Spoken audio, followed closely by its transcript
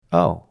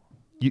Oh.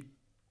 You.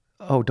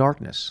 Oh,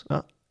 darkness.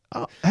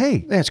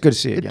 Hey. Yeah, it's good to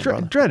see you again,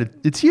 brother. Dread,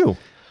 it's you.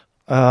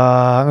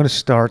 I'm going to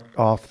start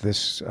off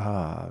this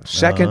the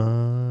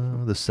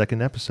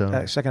second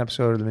episode. Second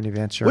episode of the Minivan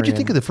Centurion. What'd you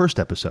think of the first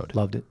episode?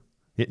 Loved it.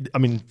 I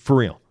mean, for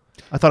real.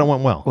 I thought it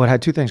went well. Well, it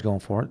had two things going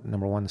for it.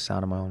 Number one, the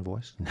sound of my own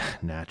voice.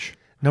 Natch.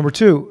 Number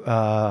two,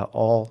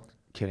 all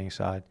kidding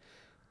aside,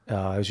 it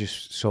was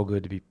just so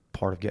good to be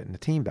part of getting the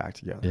team back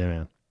together. Yeah,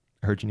 man.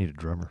 I heard you need a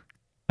drummer.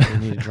 We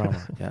need a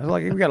drummer. Yeah,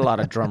 like we got a lot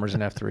of drummers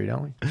in F3,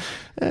 don't we?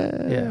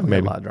 Yeah, we got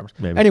a lot of drummers.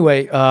 Maybe.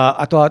 Anyway,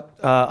 I thought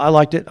I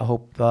liked it. I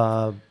hope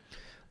the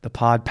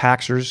Pod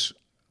Paxers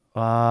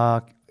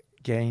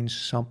gain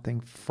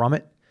something from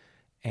it,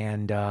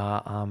 and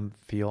I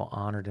feel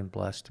honored and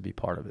blessed to be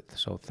part of it.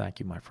 So thank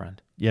you, my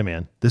friend. Yeah,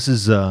 man. This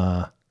is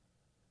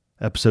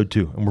episode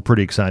 2, and we're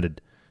pretty excited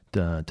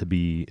to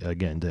be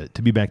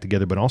back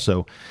together. But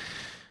also,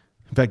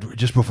 in fact,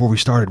 just before we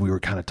started, we were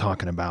kind of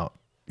talking about,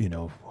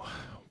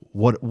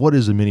 what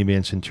is a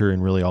Minivan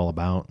Centurion really all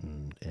about,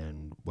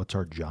 and what's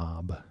our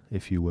job,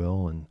 if you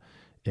will,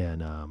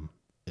 and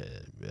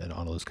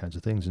all those kinds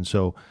of things. And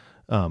so,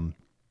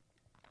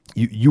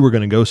 you were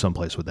going to go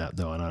someplace with that,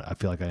 though, and I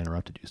feel like I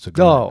interrupted you. So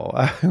go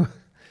ahead.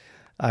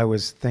 I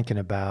was thinking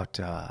about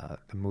the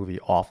movie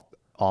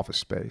Office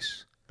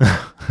Space,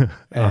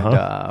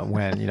 and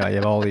when you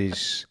have all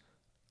these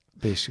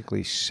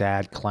basically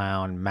sad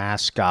clown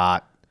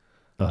mascot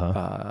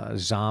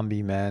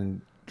zombie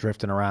men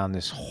drifting around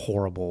this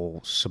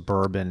horrible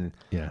suburban,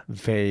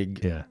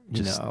 vague,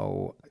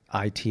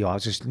 IT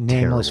office, just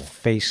nameless,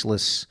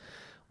 faceless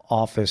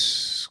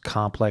office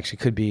complex. It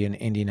could be in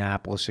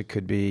Indianapolis. It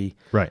could be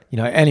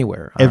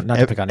anywhere. Not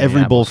to pick on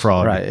every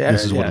bullfrog. Right.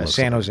 This is what it looks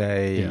San like.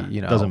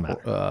 Jose. Doesn't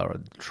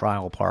matter.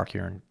 Trial Park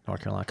here in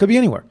North Carolina. Could be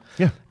anywhere.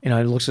 Yeah.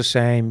 It looks the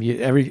same.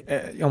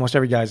 Almost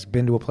every guy's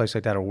been to a place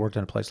like that or worked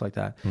in a place like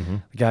that. Mm-hmm.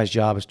 The guy's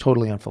job is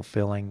totally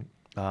unfulfilling.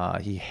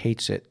 He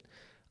hates it.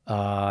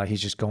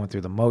 He's just going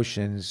through the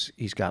motions.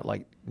 He's got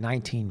like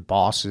 19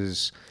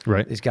 bosses.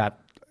 Right.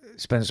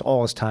 Spends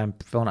all his time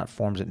filling out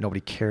forms that nobody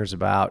cares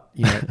about.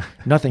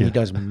 Nothing he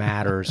does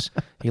matters.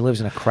 He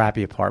lives in a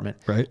crappy apartment.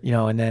 Right.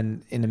 And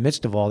then in the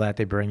midst of all that,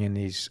 they bring in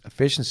these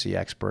efficiency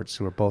experts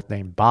who are both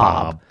named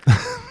Bob.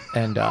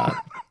 And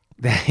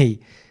they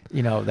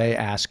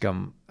ask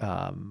him,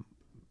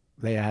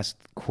 they ask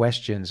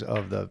questions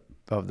of the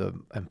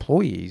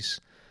employees,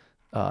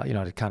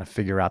 to kind of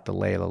figure out the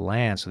lay of the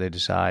land, so they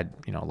decide,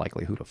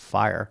 likely who to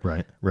fire.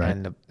 Right.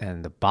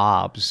 And the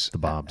Bobs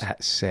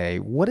say,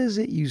 "What is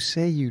it you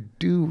say you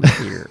do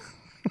here?"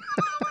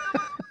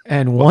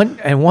 and one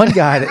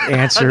guy that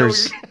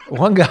answers,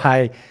 one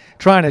guy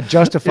trying to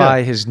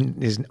justify his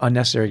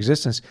unnecessary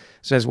existence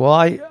says, "Well,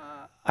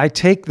 I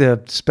take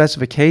the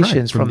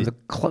specifications from the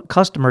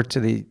customer to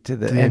the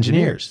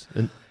engineers,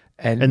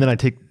 and then I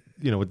take."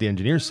 What the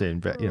engineers say,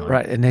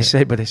 right? And they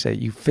say,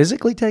 you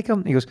physically take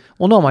them? He goes,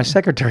 well, no, my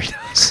secretary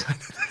does.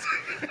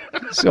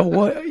 So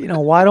what?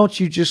 Why don't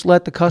you just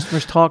let the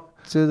customers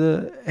talk to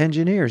the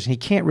engineers? And he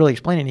can't really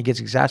explain it. And he gets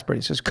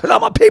exasperated. He says, because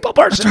I'm a people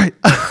person.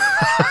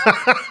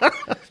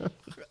 That's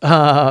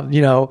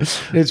right.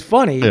 It's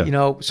funny.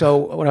 So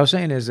what I was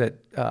saying is that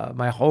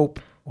my hope,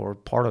 or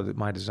part of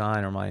my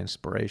design or my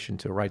inspiration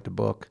to write the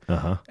book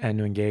and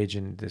to engage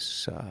in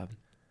this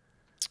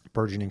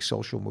burgeoning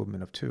social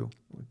movement of two,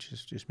 which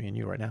is just me and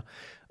you right now.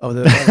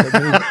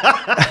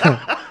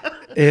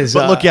 Is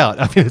but look out!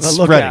 I mean, it's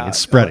spreading. It's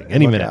spreading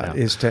any minute now.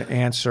 Is to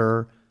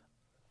answer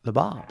the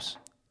Bobs.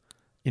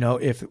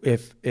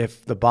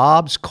 If the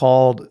Bobs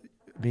called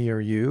me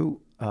or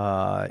you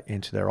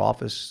into their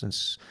office,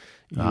 since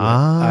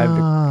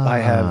I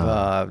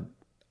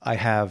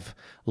have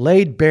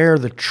laid bare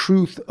the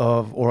truth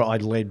of, or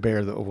I'd laid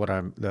bare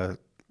the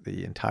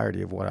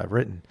entirety of what I've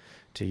written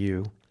to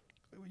you.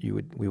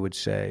 We would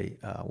say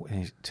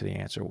to the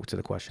answer to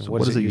the question, so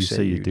what is it you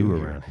say you do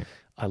around here?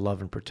 I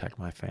love and protect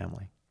my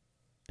family.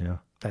 Yeah,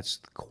 that's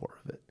the core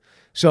of it.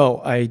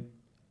 So I,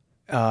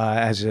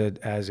 as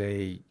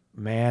a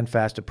man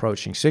fast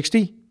approaching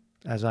 60,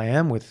 as I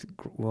am with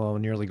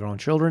nearly grown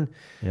children,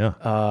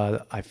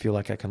 I feel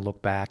like I can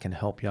look back and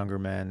help younger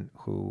men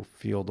who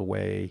feel the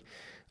way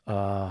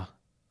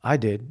I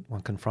did when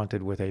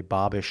confronted with a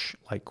Bobbish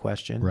like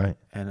question, right?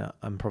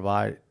 And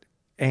provide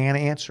an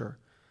answer.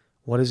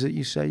 What is it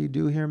you say you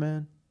do here,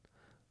 man?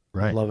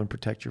 Right. Love and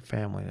protect your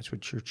family. That's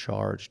what you're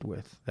charged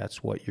with.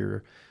 That's what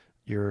your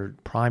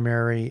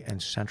primary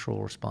and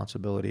central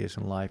responsibility is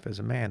in life as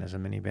a man, as a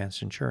Minivan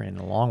Centurion.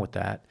 And along with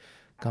that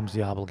comes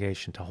the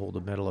obligation to hold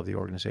the middle of the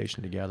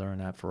organization together,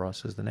 and that for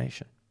us is the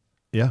nation.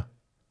 Yeah.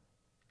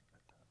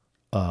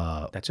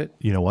 That's it.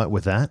 You know what?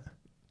 With that,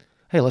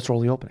 hey, let's roll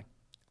the opening.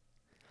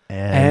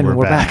 And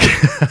we're back.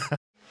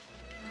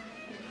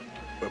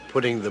 We're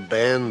putting the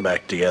band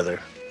back together.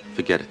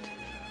 Forget it.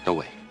 No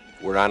way.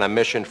 We're on a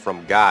mission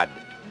from God.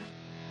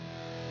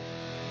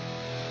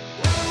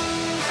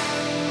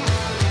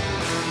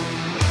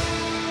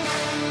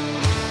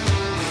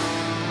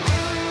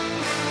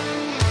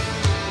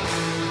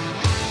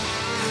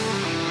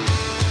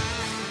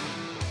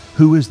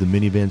 Who is the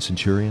Minivan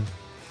Centurion?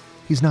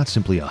 He's not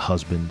simply a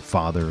husband,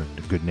 father, and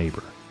a good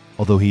neighbor,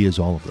 although he is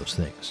all of those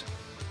things.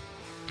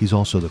 He's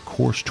also the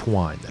coarse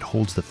twine that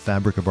holds the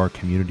fabric of our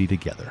community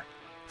together,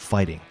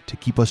 fighting to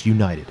keep us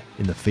united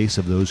in the face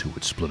of those who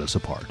would split us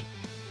apart.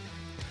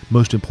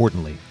 Most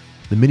importantly,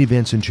 the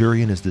Minivan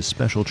Centurion is the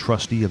special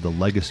trustee of the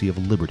legacy of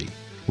liberty,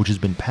 which has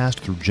been passed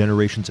through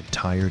generations of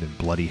tired and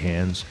bloody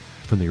hands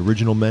from the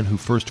original men who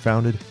first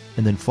founded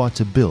and then fought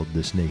to build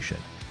this nation.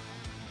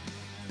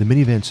 The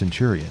Minivan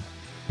Centurion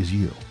is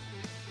you.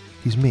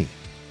 He's me.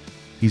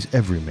 He's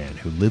every man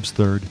who lives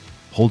third,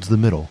 holds the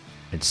middle,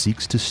 and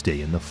seeks to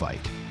stay in the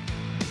fight.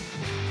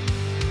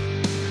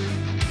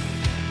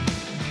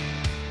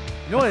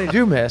 You know what I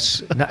do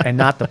miss, and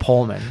not the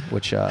Pullman,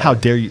 which How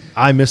dare you?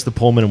 I miss the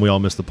Pullman, and we all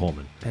miss the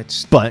Pullman.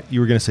 But you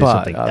were going to say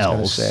something else. I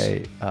was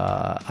going to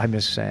say, I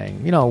miss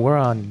saying, we're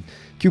on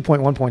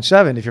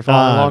Q.1.7 if you're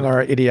following along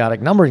our idiotic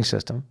numbering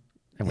system.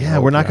 And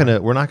we're not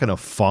gonna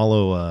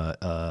follow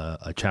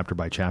a chapter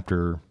by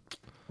chapter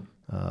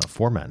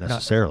format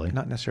necessarily.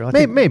 Not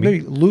necessarily.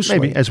 Maybe loosely.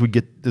 Maybe as we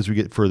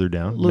get further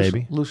down.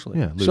 Loosely.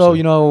 Yeah. Loosely. So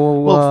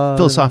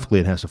philosophically,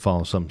 it has to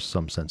follow some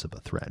sense of a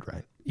thread,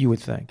 right? You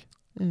would think.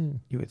 You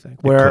would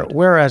think.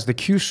 Whereas the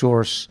Q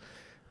source,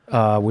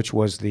 which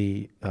was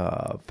the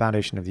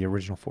foundation of the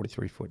original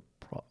 43-foot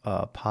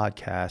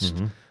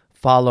podcast,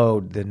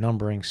 followed the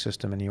numbering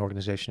system and the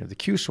organization of the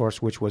Q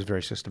source, which was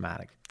very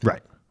systematic.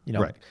 Right.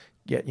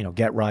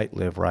 Get right,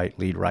 live right,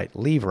 lead right,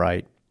 leave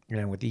right.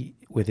 And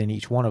within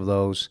each one of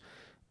those,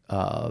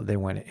 they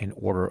went in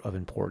order of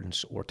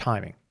importance or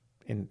timing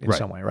in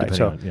some way, right?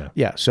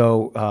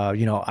 So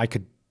I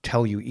could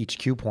tell you each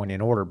Q point in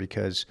order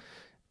because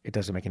it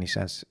doesn't make any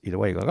sense either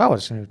way. You go, oh,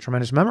 it's a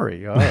tremendous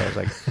memory. It's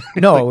like,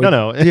 no,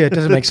 it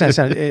doesn't make sense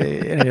in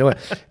any other way.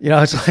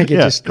 It's like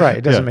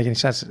it doesn't make any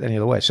sense any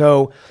other way.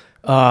 So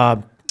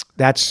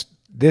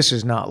this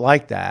is not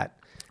like that.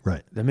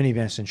 Right. The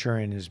Minivan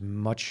Centurion is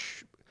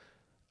much,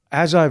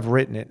 as I've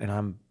written it, and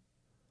I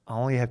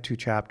only have 2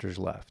 chapters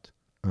left.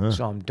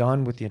 So I'm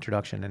done with the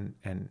introduction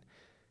and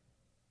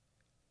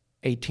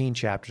 18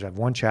 chapters. I have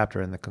 1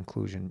 chapter in the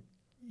conclusion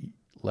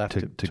left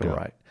to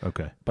write.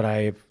 Okay.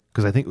 But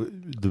because I think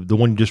the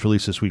one you just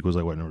released this week was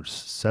like, what, number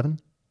 7?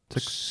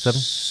 6, 7?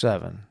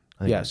 7.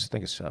 Yes, I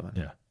think it's 7.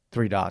 Yeah.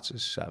 3 dots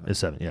is 7. It's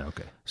 7, yeah,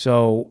 okay.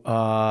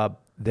 So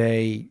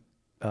they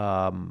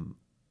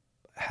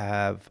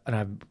have, and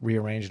I've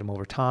rearranged them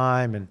over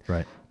time and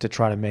to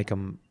try to make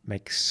them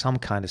make some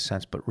kind of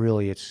sense, but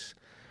really it's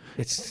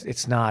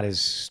not as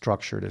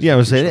structured as I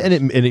was saying,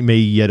 and it may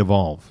yet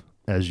evolve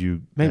as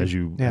you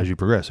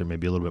progress. There may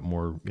be a little bit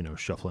more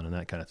shuffling and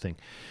that kind of thing.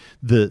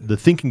 The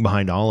thinking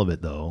behind all of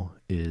it though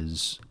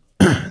is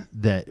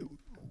that,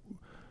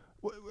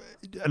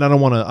 and I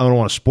don't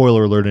want to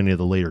spoiler alert any of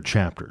the later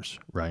chapters,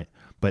 right?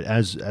 But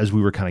as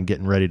we were kind of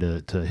getting ready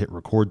to hit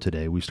record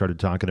today, we started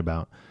talking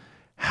about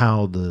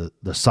how the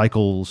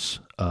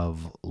cycles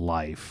of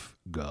life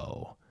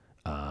go,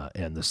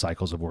 and the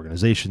cycles of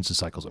organizations, the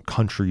cycles of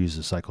countries,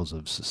 the cycles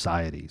of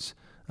societies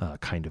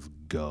kind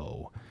of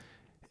go.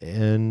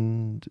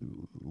 And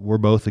we're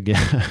both,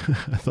 again,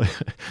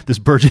 this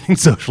burgeoning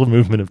social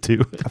movement of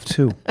two.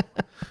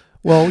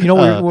 Well,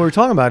 what we're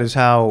talking about is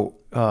how,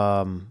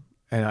 and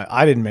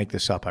I didn't make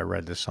this up. I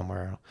read this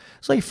somewhere.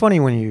 It's like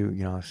funny when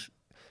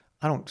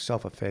I don't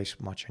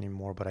self-efface much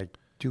anymore, but I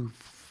do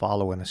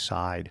follow an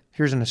aside.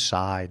 Here's an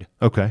aside.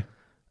 Okay.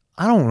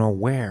 I don't know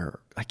where.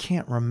 I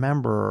can't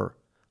remember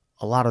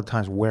a lot of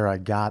times where I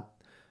got,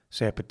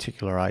 say, a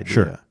particular idea.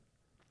 Sure.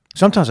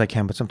 Sometimes I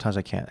can, but sometimes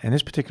I can't. And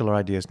this particular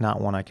idea is not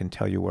one I can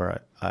tell you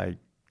where I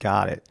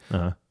got it,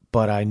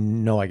 but I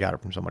know I got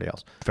it from somebody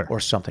else. Fair.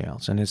 Or something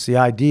else. And it's the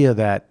idea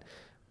that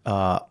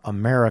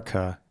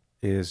America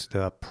is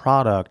the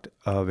product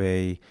of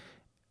a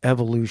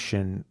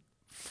evolution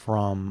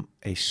from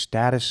a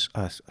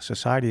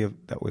society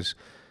that was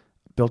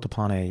built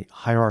upon a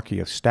hierarchy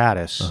of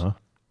status,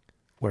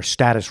 where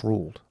status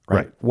ruled.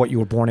 Right. What you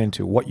were born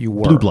into, what you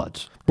were. Blue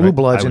bloods. Blue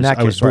bloods. In that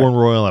case, I was born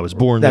royal. I was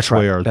born this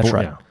way. That's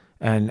right. Yeah.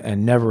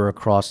 And never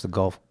across the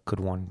Gulf could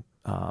one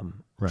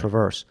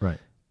traverse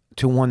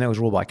to one that was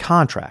ruled by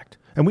contract.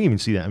 And we even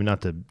see that. I mean,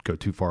 not to go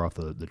too far off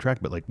the track,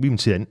 but like we even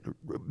see that.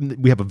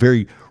 We have a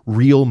very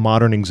real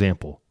modern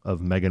example of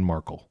Meghan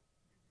Markle.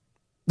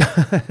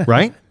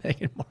 Right?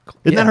 Meghan Markle.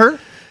 Isn't that her?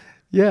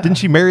 Yeah. Didn't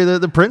she marry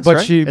the prince?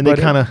 But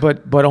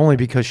right? but only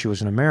because she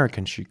was an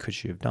American, could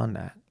she have done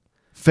that?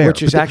 Fair.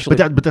 Which is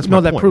but that's my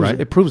point, proves right?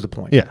 It proves the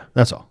point. Yeah,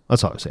 that's all.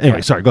 That's all I was saying.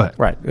 Anyway, sorry. Go ahead.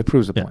 Right. It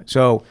proves the point.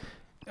 So,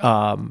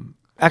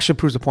 actually,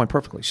 proves the point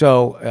perfectly.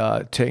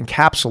 So, to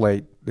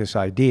encapsulate this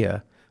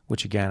idea,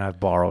 which again I've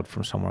borrowed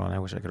from somewhere, and I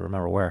wish I could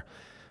remember where,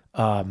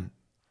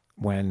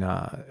 when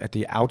at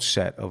the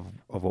outset of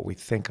what we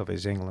think of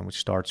as England, which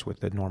starts with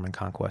the Norman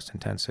conquest in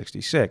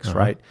 1066,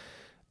 right?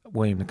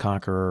 William the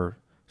Conqueror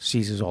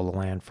seizes all the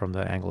land from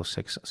the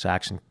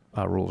Anglo-Saxon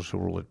rulers who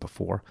ruled it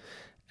before,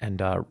 and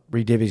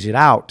redivvies it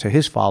out to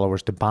his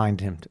followers to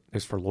bind him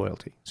is for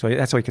loyalty. So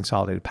that's how he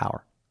consolidated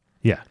power.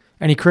 Yeah,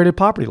 and he created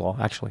property law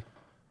actually.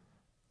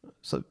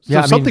 So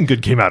something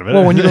good came out of it.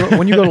 Well,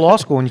 when you go to law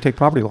school and you take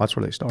property law, that's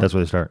where they start. That's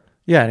where they start.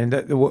 Yeah,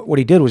 and what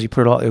he did was he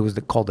put it all. It was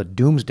called the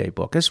Doomsday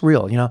Book. It's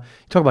real, you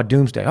talk about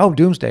Doomsday. Oh,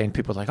 Doomsday, and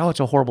people are like, oh, it's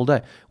a horrible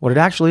day. What it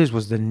actually is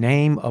was the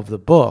name of the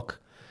book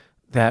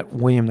that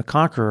William the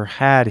Conqueror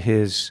had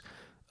his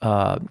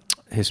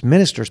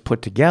ministers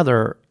put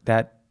together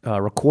that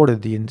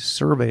recorded the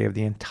survey of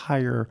the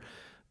entire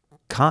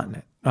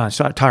continent,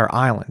 entire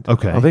island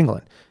of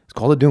England. It's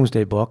called the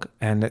Doomsday Book,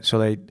 and so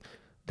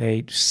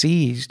they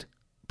seized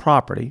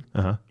property.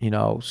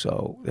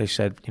 So they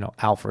said,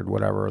 Alfred,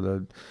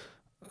 whatever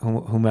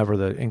whomever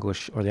the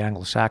English or the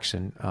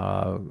Anglo-Saxon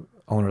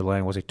owner of the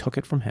land was, they took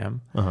it from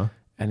him,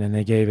 and then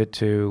they gave it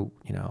to,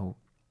 I'm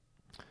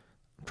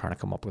trying to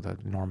come up with a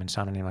Norman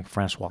sounding name like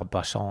Francois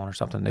Basson or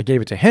something. They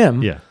gave it to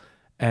him,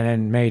 and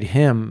then made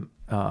him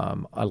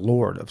a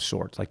lord of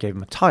sorts, like gave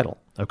him a title.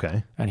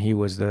 Okay. And he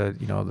was the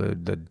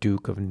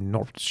Duke of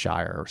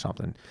Northshire or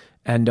something.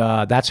 And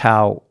that's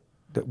how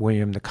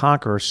William the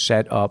Conqueror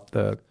set up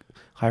the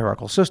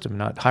hierarchical system.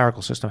 Now, the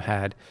hierarchical system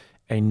had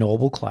a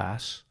noble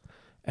class,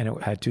 and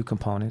it had two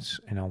components.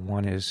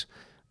 One is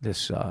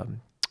this.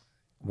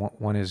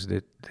 One is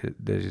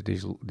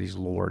these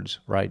lords,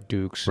 right,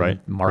 dukes, and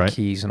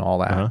marquises, and all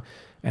that.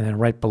 And then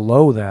right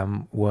below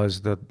them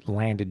was the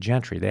landed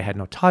gentry. They had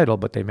no title,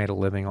 but they made a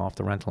living off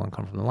the rental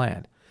income from the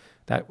land.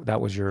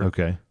 That was your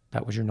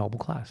noble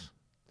class.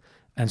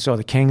 And so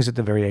the king's at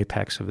the very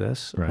apex of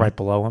this. Right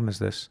below him is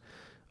this.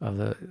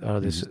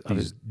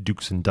 These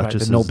dukes and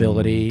duchesses, the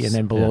nobility, and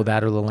then below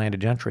that are the landed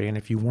gentry. And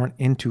if you weren't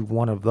into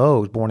one of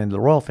those, born into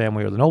the royal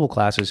family or the noble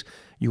classes,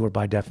 you were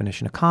by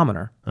definition a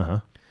commoner.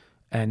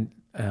 And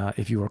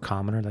if you were a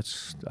commoner,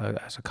 as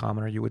a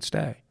commoner you would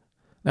stay.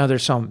 Now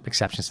there's some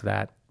exceptions to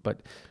that,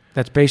 but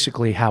that's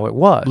basically how it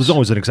was. There's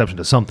always an exception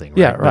to something, right?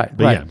 Yeah,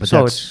 right. But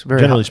so it's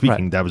very generally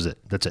speaking, that was it.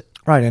 That's it.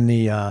 Right, and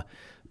the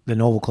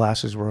noble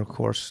classes were, of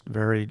course,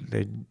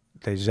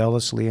 they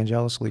zealously and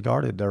jealously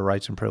guarded their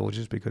rights and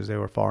privileges because they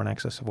were far in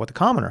excess of what the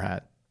commoner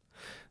had.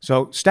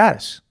 So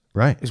status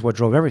is what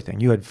drove everything.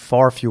 You had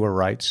far fewer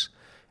rights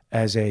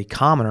as a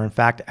commoner. In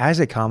fact, as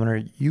a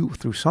commoner,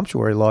 through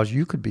sumptuary laws,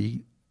 you could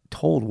be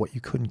told what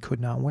you could and could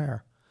not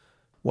wear,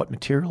 what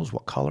materials,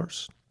 what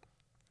colors.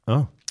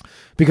 Oh.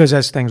 Because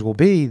as things will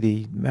be,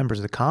 the members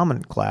of the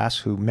common class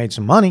who made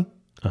some money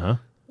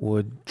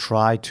would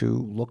try to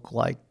look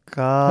like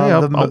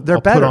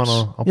their betters.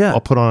 I'll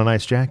put on a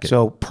nice jacket.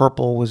 So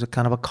purple was a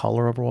kind of a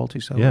color of royalty,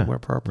 so we'd wear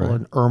purple. Right.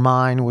 And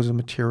ermine was a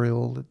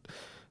material.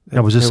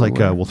 Now, was this like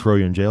we'll throw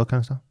you in jail kind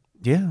of stuff?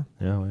 Yeah.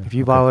 If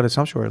you violated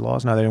sumptuary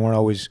laws. Now, they weren't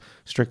always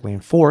strictly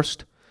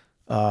enforced,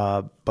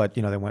 but,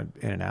 they went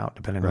in and out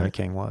depending on who the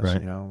king was.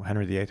 Right.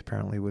 Henry VIII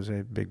apparently was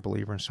a big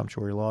believer in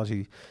sumptuary laws.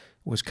 He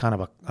was kind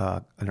of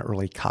an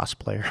early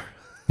cosplayer.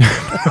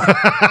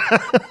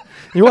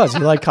 He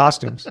liked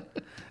costumes.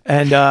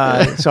 And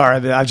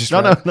sorry,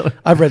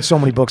 I've read so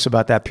many books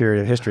about that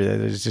period of history that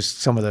there's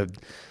just some of the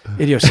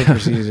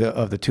idiosyncrasies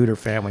of the Tudor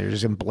family are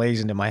just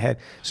emblazoned in my head.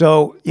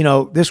 So,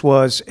 this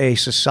was a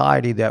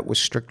society that was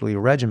strictly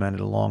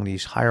regimented along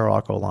these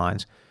hierarchical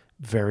lines,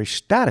 very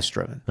status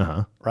driven,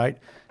 right?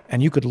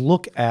 And you could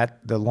look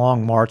at the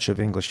long march of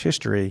English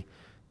history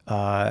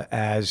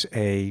as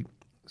a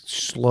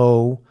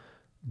slow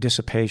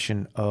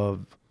dissipation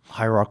of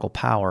hierarchical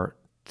power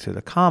to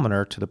the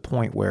commoner, to the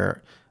point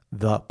where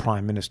the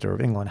Prime Minister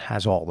of England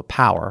has all the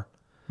power.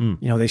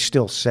 They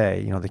still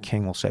say, the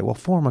king will say, well,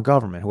 form a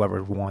government.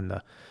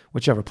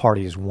 Whichever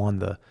party has won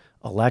the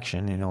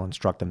election,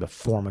 instruct them to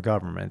form a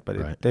government.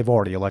 But they've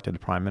already elected the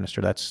Prime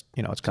Minister. That's,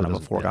 it's kind of a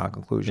foregone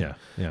conclusion.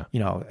 Yeah.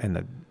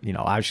 And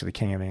obviously the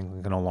King of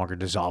England can no longer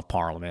dissolve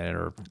Parliament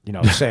or,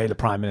 say the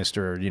Prime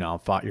Minister,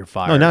 you're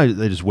fired. No, now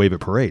they just wave at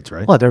parades,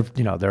 right? Well,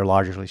 they're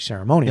largely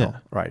ceremonial,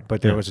 right?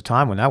 But there was a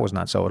time when that was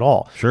not so at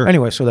all. Sure.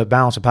 Anyway, so the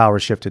balance of power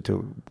shifted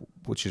to,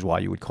 which is why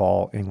you would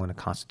call England a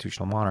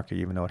constitutional monarchy,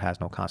 even though it has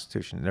no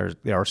constitution.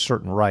 There are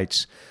certain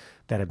rights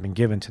that have been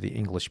given to the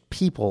English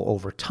people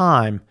over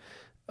time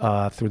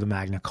through the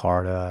Magna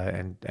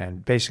Carta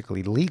and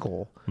basically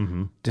legal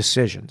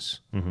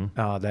decisions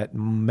that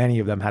many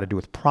of them had to do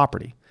with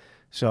property.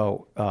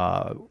 So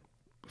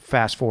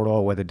fast forward all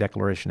the way to the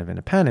Declaration of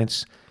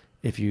Independence,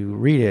 if you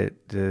read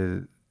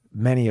it,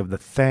 many of the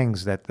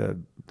things that the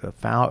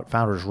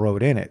founders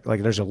wrote in it,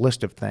 like there's a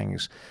list of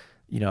things,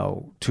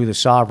 to the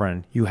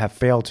sovereign, you have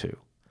failed to.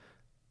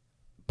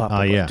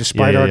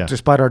 Despite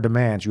our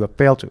demands, you have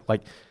failed to.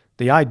 Like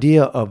the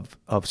idea of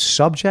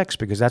subjects,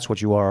 because that's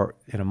what you are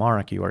in a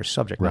monarchy, you are a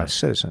subject, not a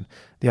citizen.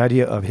 The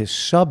idea of his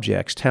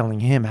subjects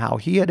telling him how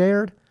he had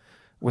erred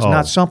was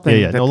not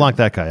something that don't lock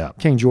that guy up.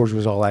 King George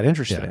was all that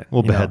interested in.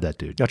 We'll behead that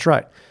dude. That's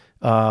right.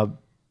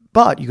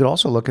 But you could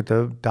also look at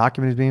the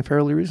document as being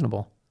fairly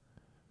reasonable.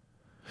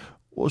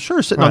 Well,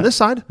 sure, sitting on this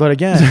side. But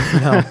again,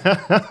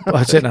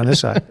 sitting on this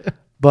side.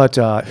 But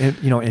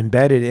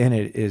embedded in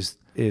it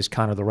is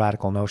kind of the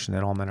radical notion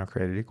that all men are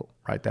created equal,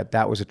 right?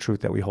 That was a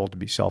truth that we hold to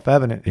be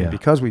self-evident, and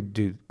because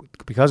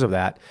of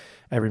that,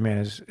 every man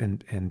is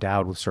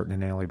endowed with certain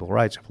inalienable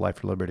rights of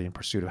life, liberty, and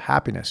pursuit of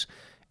happiness.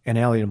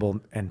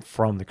 inalienable and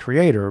from the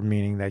Creator,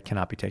 meaning they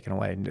cannot be taken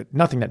away.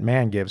 Nothing that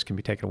man gives can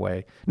be taken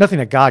away. Nothing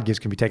that God gives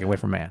can be taken away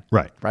from man.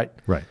 Right. Right.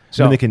 Right.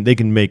 So I mean, they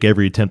can make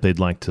every attempt they'd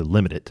like to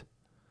limit it,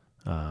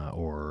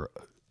 or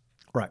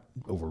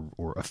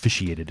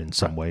officiate it in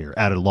some way, or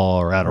add a law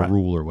or add a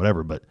rule or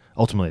whatever. But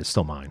ultimately, it's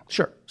still mine.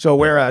 Sure. So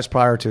whereas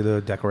prior to the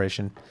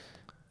Declaration,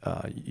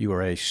 you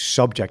were a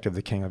subject of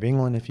the King of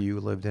England if you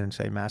lived in,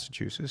 say,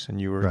 Massachusetts,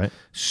 and you were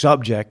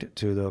subject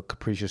to the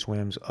capricious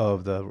whims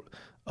of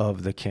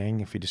the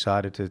king if you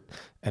decided to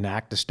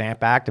enact the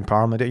Stamp Act and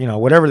Parliament,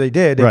 whatever they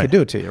did, they could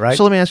do it to you, right?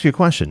 So let me ask you a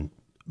question,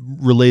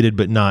 related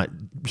but not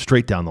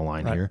straight down the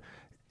line here.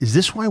 Is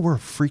this why we're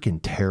freaking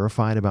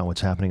terrified about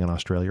what's happening in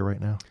Australia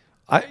right now?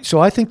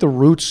 I think the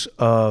roots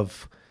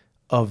of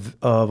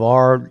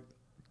the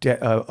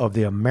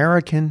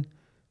American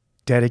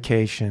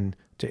dedication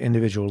to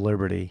individual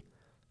liberty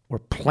were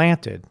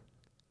planted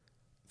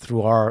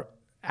through our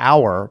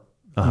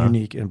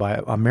unique, and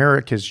by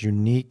America's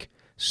unique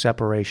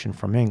separation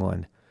from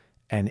England,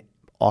 and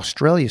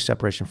Australia's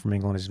separation from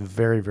England is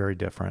very, very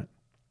different.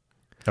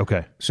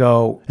 Okay.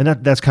 So, and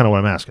that's kind of what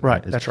I'm asking.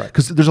 Right. That's right.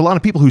 Because there's a lot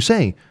of people who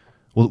say,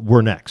 well,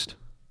 we're next.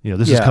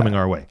 This is coming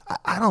our way.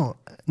 I don't,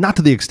 not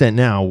to the extent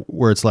now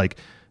where it's like,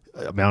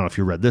 I don't know if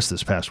you read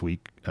this past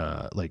week,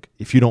 like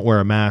if you don't wear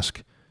a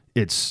mask,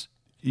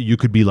 you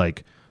could be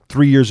like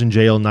 3 years in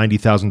jail,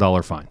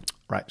 $90,000 fine.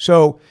 Right.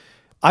 So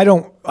I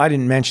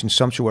didn't mention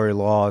sumptuary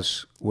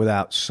laws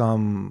without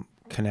some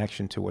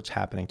connection to what's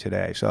happening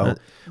today. So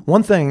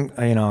one thing,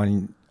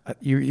 and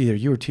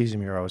you were teasing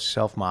me or I was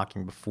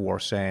self-mocking before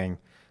saying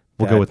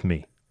we'll go with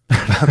me.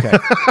 Okay.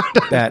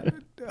 That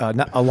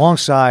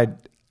alongside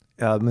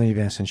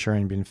Minivan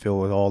Centurion being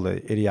filled with all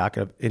the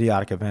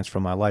idiotic events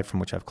from my life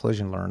from which I've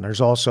collision learned, there's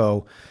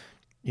also,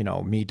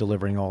 me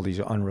delivering all these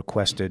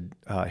unrequested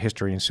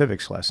history and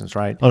civics lessons,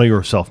 right? Oh, no, you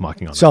were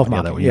self-mocking on that.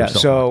 Self-mocking, yeah.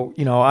 So,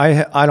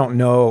 I don't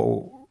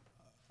know.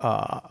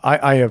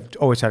 I have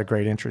always had a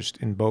great interest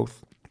in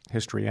both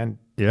history and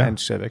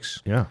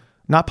civics. Yeah.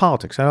 Not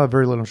politics. I have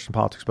very little interest in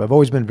politics, but I've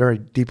always been very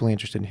deeply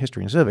interested in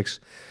history and civics,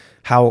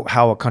 how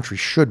a country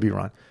should be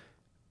run.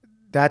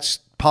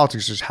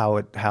 Politics is how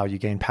you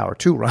gain power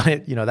to run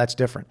it. That's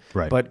different.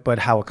 Right. But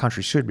how a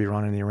country should be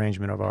run in the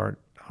arrangement of our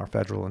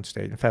federal and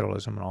state and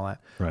federalism and all that.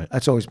 Right.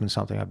 That's always been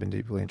something I've been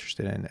deeply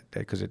interested in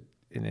because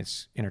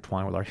it's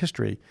intertwined with our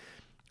history.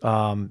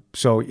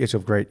 So it's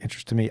of great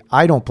interest to me.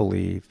 I don't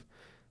believe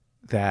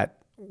that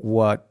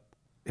what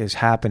is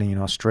happening in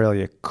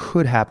Australia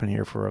could happen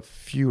here for a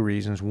few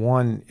reasons.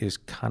 One is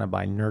kind of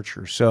by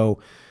nurture. So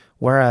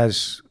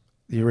whereas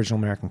the original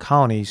American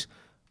colonies,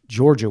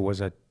 Georgia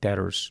was a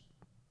debtor's.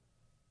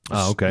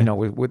 Oh, okay.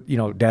 With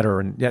debtor,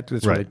 and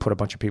that's where they put a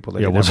bunch of people.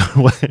 We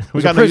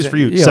got news for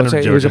you,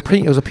 Senator Georgia.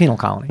 It was a penal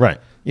colony, right?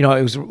 It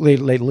was they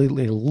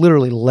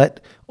literally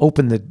let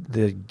open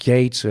the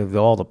gates of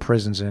all the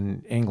prisons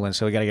in England.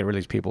 So we got to get rid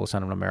of these people,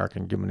 send them to America,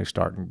 and give them a new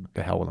start, and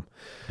the hell with them.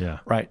 Yeah,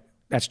 right.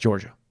 That's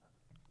Georgia.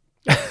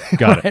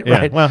 Got it. Yeah.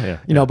 Right? Well,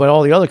 yeah. But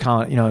all the other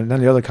none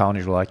of the other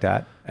colonies were like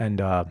that. And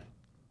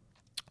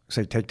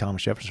say take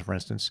Thomas Jefferson for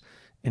instance.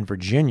 In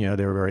Virginia,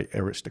 they were very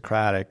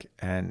aristocratic,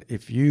 and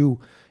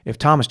if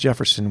Thomas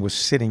Jefferson was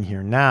sitting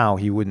here now,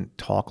 he wouldn't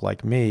talk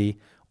like me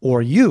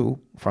or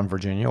you from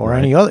Virginia or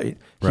any other.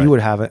 He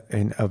would have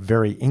a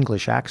very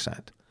English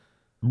accent.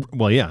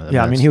 Well, yeah.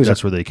 Yeah,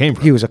 that's where they came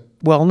from. He was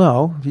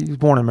no, he was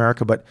born in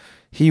America, but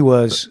he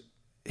was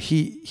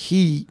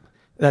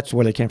that's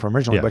where they came from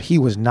originally. Yeah. But he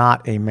was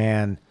not a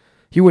man.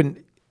 He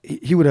would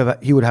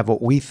have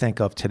what we think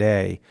of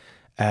today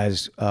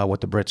as what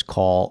the Brits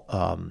call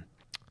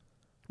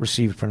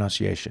received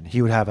pronunciation.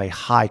 He would have a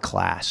high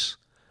class.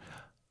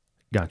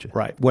 Gotcha.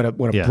 What a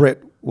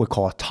Brit would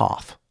call a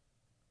toff.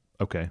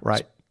 Okay.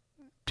 Right.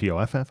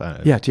 T-O-F-F?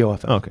 Yeah,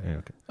 T-O-F-F. Okay.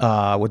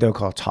 What they would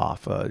call a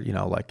toff,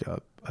 like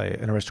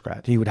an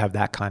aristocrat. He would have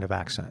that kind of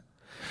accent.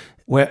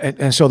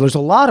 And so there's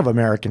a lot of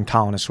American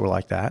colonists who were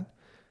like that.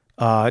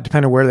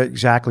 Depending on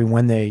exactly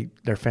when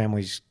their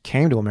families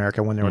came to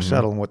America, when they were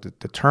settled, and what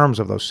the terms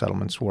of those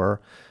settlements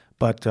were.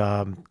 But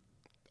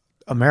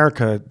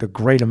America, the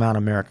great amount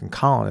of American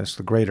colonists,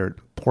 the greater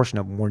portion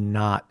of them were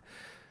not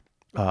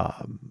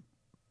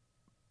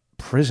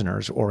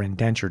prisoners or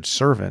indentured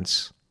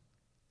servants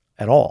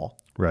at all.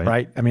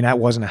 Right. I mean, that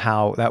was not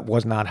how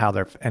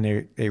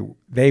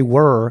they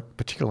were,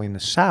 particularly in the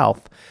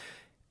South,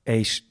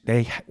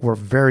 they were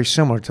very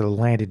similar to the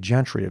landed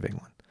gentry of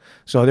England.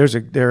 So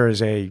there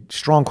is a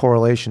strong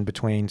correlation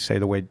between, say,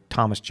 the way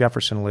Thomas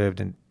Jefferson lived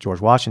and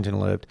George Washington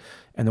lived,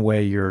 and the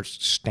way your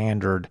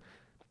standard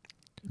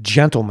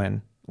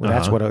gentleman,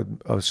 that's what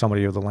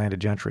somebody of the landed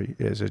gentry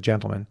is, a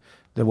gentleman,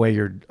 the way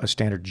a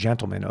standard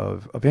gentleman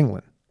of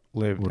England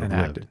lived and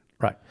acted.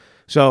 Right.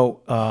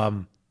 So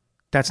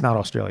that's not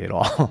Australia at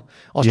all.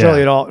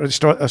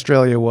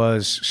 Australia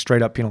was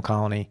straight up penal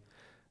colony,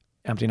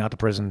 emptying out the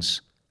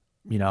prisons,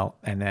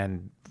 and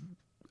then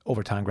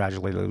over time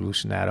gradually they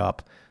loosened that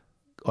up.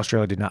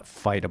 Australia did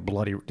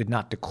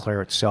not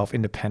declare itself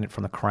independent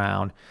from the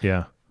crown.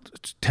 Yeah.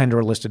 Tender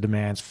a list of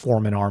demands,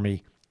 form an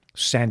army,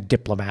 send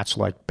diplomats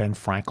like Ben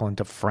Franklin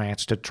to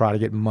France to try to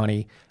get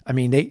money. I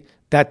mean,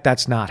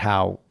 that's not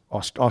how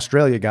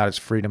Australia got its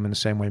freedom in the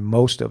same way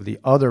most of the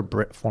other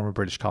former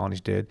British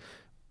colonies did,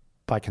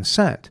 by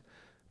consent,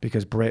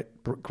 because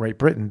Great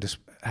Britain, just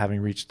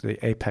having reached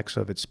the apex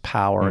of its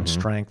power and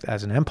strength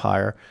as an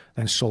empire,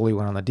 then slowly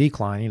went on the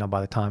decline.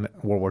 By the time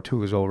World War II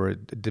was over,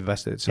 it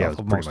divested itself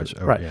of most of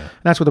it. Right. Yeah.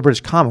 And that's what the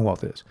British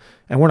Commonwealth is.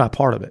 And we're not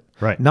part of it.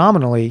 Right.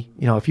 Nominally,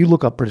 if you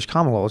look up British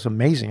Commonwealth, it's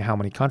amazing how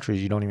many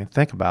countries you don't even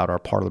think about are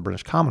part of the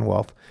British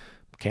Commonwealth.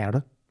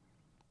 Canada.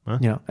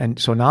 Huh? And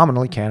so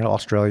nominally Canada,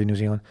 Australia, New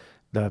Zealand,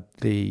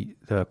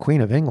 the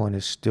Queen of England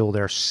is still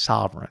their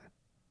sovereign.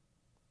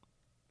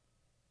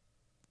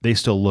 They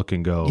still look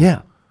and go,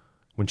 yeah.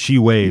 When she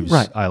waves,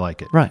 right. I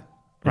like it. Right,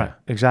 yeah. right,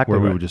 exactly. Where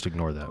right. we would just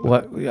ignore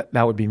that.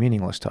 That would be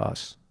meaningless to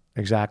us.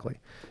 Exactly.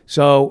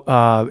 So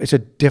it's a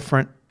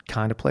different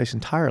kind of place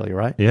entirely,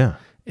 right? Yeah.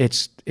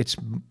 It's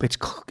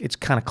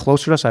kind of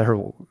closer to us. I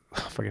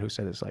forget who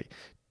said this. Like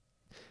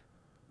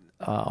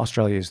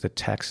Australia is the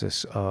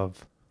Texas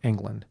of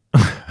England.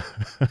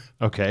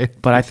 Okay.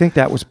 But I think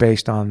that was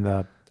based on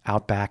the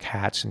Outback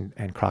hats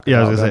and crocodile.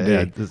 Yeah, I was gonna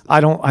say, yeah.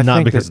 I not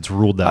think because it's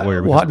ruled that way.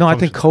 Well, no, I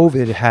think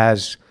COVID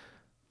has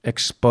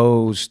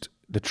exposed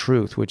the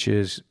truth, which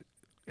is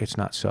it's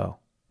not so.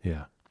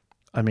 Yeah.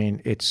 I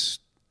mean, it's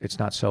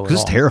not so at all.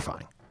 Because it's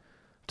terrifying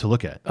to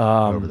look at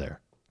over there.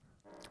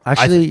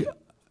 Actually,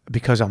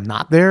 because I'm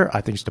not there,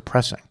 I think it's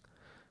depressing.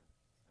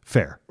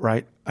 Fair.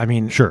 Right? I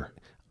mean, sure.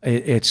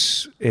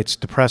 It's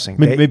depressing.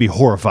 Maybe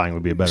horrifying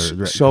would be a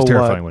better. So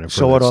terrifying when it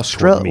so what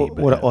Australia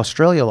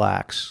Australia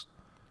lacks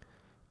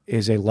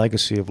is a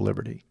legacy of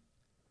liberty,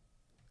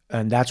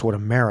 and that's what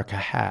America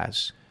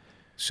has.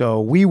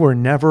 So we were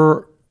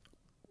never,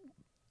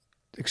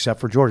 except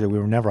for Georgia, we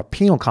were never a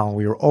penal colony.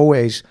 We were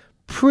always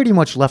pretty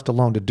much left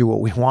alone to do what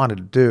we wanted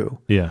to do.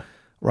 Yeah.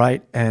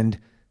 Right? And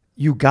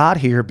you got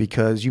here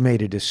because you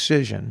made a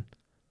decision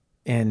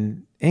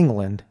in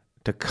England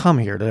to come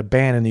here, to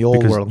abandon the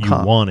old world and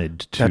come. You wanted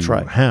to That's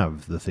right.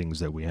 have the things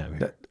that we have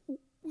here.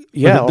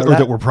 Or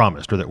that were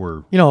promised, or that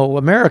were...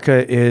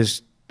 America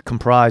is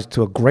comprised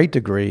to a great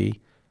degree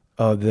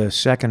of the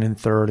second and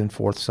third and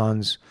fourth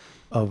sons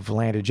of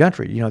landed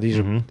gentry. These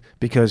are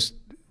because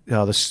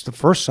the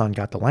first son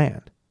got the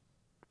land.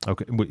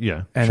 Okay, well,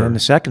 yeah, and sure. then the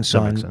second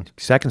son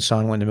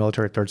went in the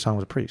military. Third son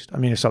was a priest. I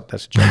mean, that's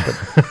a joke,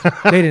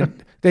 but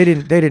they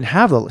didn't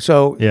have the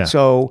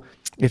so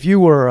if you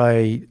were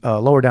a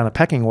lower down a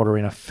pecking order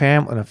in a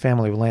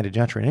family of landed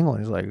gentry in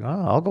England, it's like,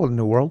 oh, I'll go to the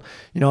New World.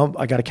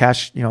 I got a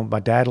cash. My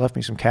dad left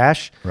me some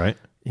cash. Right.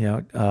 He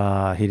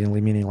didn't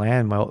leave me any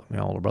land. My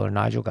older brother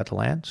Nigel got the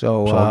land.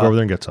 So I'll go over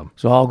there and get some.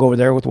 So I'll go over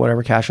there with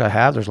whatever cash I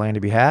have. There's land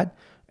to be had,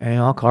 and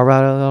I'll carve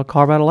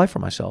out a life for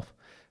myself.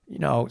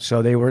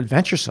 So they were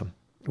adventuresome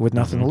with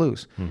nothing to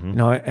lose.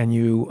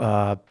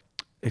 And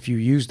if you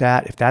use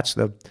that, if that's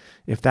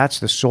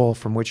the soil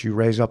from which you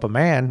raise up a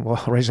man,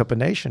 well, raise up a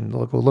nation.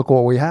 Look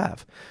what we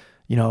have.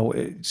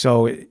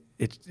 So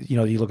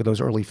you look at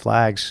those early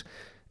flags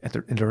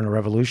during the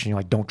Revolution. You're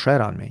like, don't tread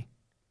on me.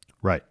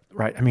 Right.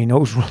 Right. I mean,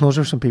 those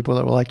are some people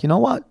that were like, you know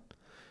what?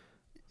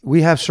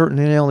 We have certain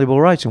inalienable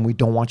rights, and we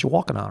don't want you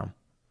walking on them.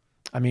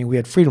 I mean, we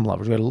had freedom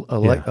lovers. We had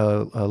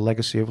a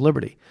legacy of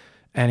liberty,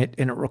 and it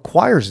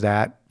requires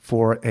that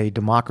for a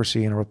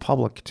democracy and a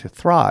republic to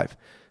thrive.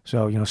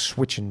 So,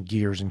 switching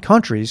gears in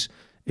countries,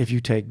 if you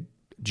take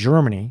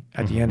Germany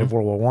at the end of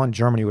World War I,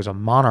 Germany was a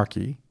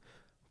monarchy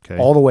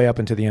all the way up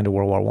into the end of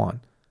World War I.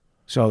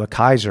 So the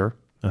Kaiser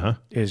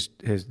is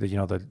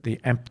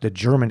the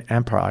German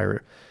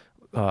Empire.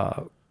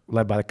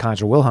 Led by the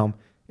Kaiser Wilhelm,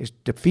 is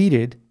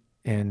defeated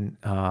in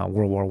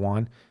World War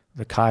I.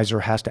 The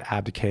Kaiser has to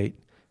abdicate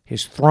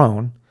his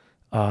throne,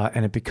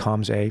 and it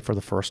becomes for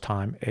the first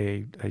time,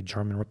 a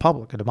German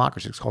republic, a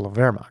democracy. It's called the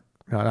Wehrmacht.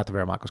 No, not the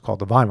Wehrmacht. It was called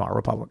the Weimar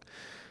Republic.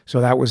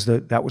 So that was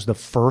the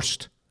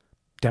first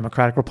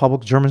democratic republic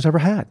the Germans ever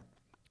had.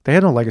 They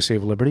had no legacy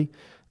of liberty.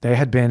 They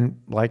had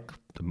been like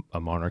a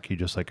monarchy,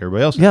 just like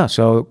everybody else. Yeah.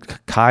 So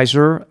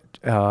Kaiser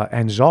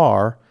and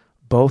Tsar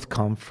both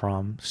come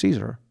from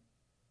Caesar.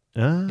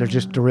 They're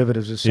just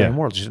derivatives of the same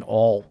word. Just an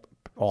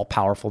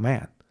all-powerful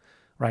man,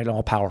 right? An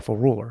all-powerful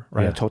ruler,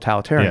 right? A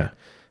totalitarian. Yeah.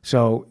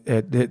 So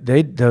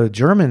the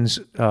Germans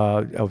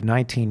of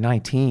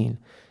 1919,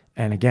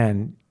 and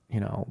again,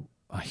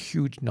 a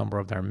huge number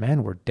of their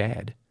men were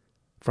dead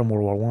from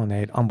World War I. They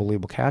had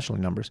unbelievable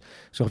casualty numbers.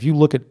 So if you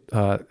look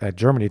at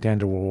Germany at the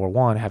end of World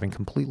War I, having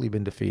completely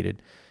been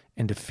defeated,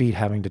 and defeat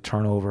having to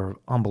turn over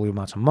unbelievable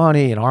amounts of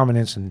money and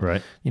armaments, and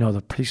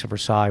the Peace of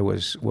Versailles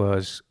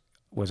was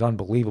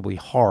unbelievably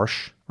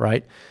harsh,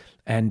 right?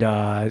 And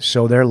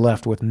so they're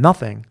left with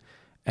nothing,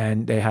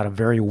 and they had a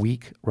very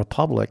weak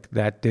republic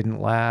that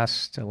didn't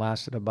last. It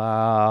lasted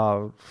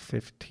about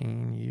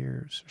 15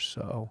 years or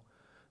so.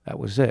 That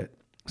was it.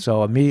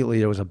 So immediately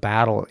there was a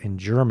battle in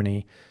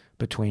Germany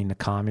between the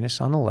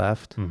communists on the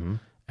left and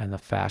the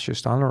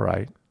fascists on the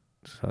right.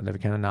 So they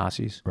became the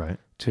Nazis, right?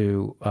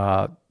 To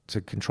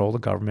control the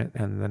government,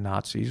 and the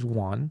Nazis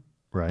won.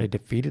 Right. They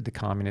defeated the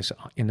communists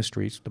in the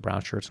streets, the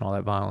brown shirts and all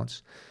that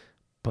violence.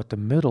 But the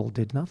middle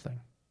did nothing.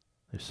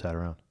 They sat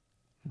around,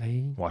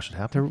 They watched it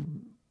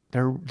happen.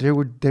 they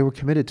were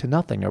committed to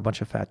nothing. They were a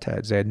bunch of fat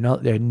Teds. They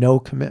had no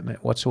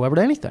commitment whatsoever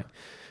to anything.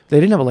 They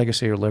didn't have a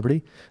legacy or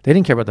liberty. They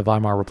didn't care about the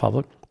Weimar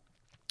Republic.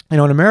 In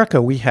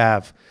America, we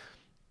have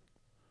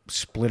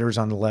splitters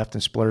on the left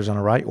and splitters on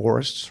the right,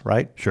 orists,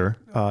 right? Sure.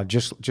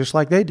 Just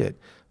like they did.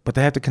 But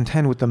they have to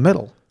contend with the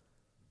middle.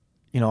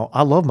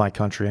 I love my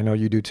country. I know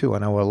you do too. I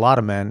know a lot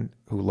of men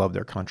who love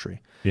their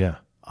country. Yeah.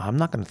 I'm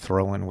not going to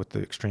throw in with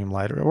the extreme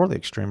right or the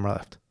extreme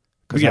left.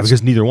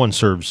 Because neither one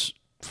serves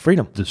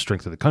freedom, the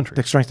strength of the country.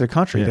 the strength of the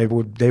country. Yeah.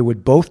 They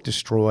would both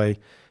destroy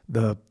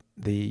the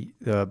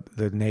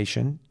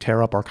nation,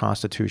 tear up our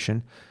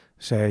Constitution,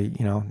 say,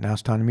 now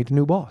it's time to meet the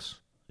new boss.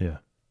 Yeah.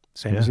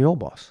 Same as the old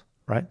boss,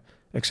 right?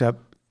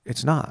 Except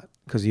it's not,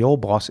 because the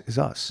old boss is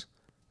us,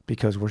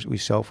 because we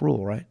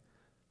self-rule, right?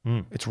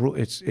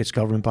 It's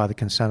governed by the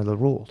consent of the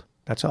ruled.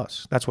 That's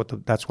us. That's what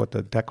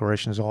the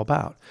Declaration is all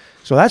about.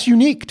 So that's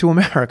unique to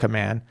America,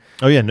 man.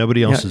 Oh yeah,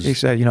 nobody else is. He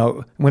said,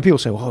 when people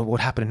say, "Well,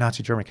 what happened in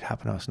Nazi Germany could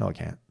happen to us," no, it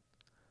can't.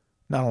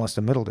 Not unless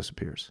the middle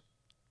disappears.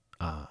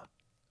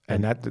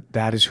 And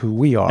that is who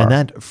we are. And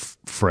that,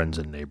 friends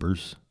and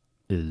neighbors,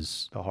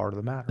 is the heart of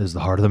the matter. Is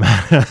the heart of the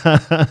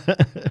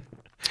matter.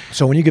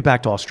 So when you get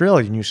back to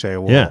Australia and you say,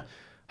 "Well,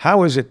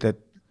 how is it that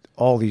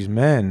all these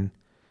men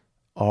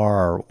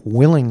are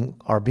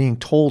being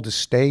told to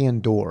stay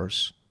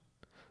indoors?"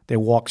 They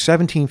walk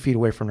 17 feet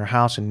away from their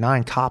house and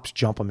 9 cops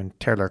jump them and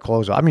tear their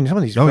clothes off. I mean, some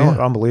of these films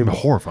are unbelievable.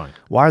 Horrifying.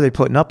 Why are they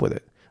putting up with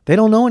it? They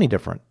don't know any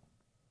different.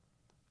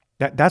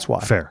 That's why.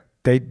 Fair.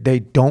 They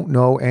don't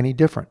know any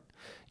different.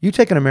 You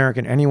take an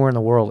American anywhere in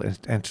the world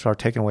and start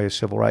taking away his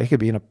civil rights. He could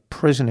be in a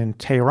prison in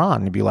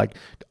Tehran and be like,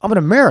 "I'm an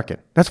American."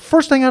 That's the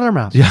first thing out of their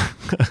mouth. Yeah.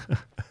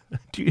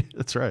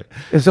 That's right.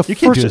 It's the you first,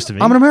 can't do this to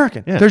me. I'm an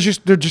American. Yeah. They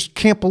just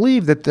can't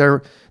believe that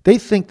they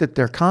think that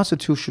their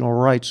constitutional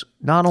rights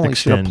not only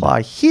should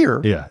apply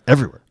here,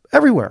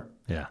 everywhere.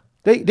 Yeah.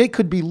 They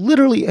could be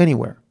literally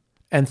anywhere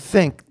and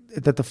think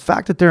that the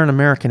fact that they're an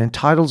American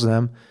entitles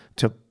them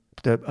to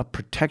a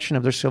protection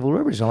of their civil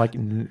liberties. I'm like,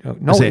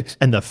 no.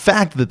 And the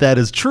fact that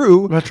is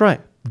true. That's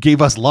right.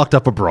 Gave us Locked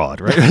Up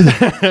Abroad, right?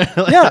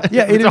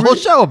 Yeah. It's a whole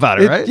show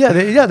about it, right?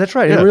 Yeah, that's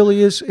right. Yeah.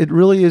 It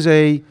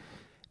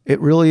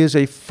really is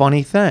a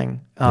funny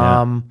thing.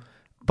 But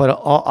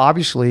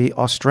obviously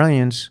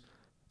Australian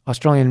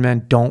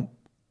men don't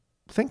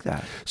think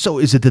that. So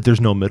is it that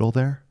there's no middle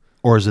there?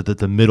 Or is it that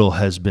the middle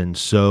has been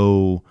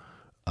so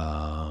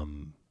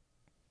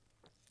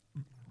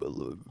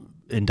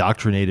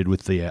indoctrinated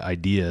with the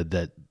idea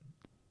that,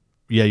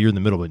 you're in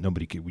the middle, but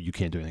you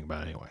can't do anything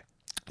about it anyway?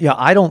 Yeah,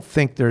 I don't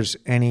think there's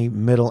any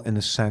middle in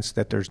the sense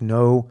that there's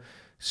no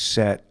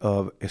set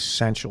of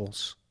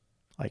essentials,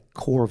 like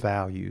core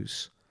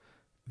values,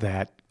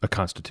 that a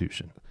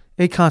constitution.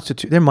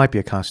 There might be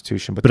a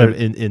constitution, but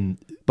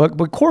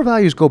but core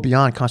values go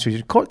beyond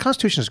constitution.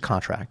 Constitution is a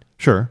contract.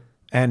 Sure.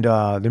 And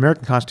the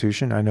American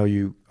Constitution, I know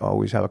you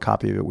always have a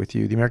copy of it with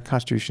you. The American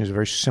Constitution is a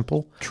very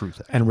simple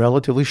and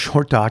relatively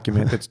short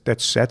document that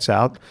sets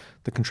out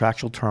the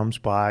contractual terms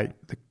by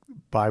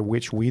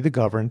which we, the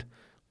governed,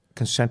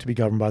 consent to be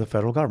governed by the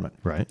federal government.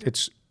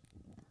 Right.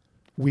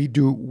 We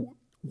do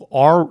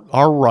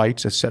our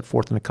rights as set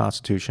forth in the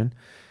Constitution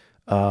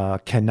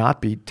cannot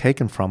be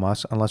taken from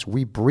us unless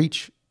we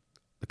breach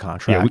the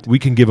contract. Yeah, we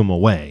can give them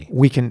away.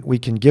 We can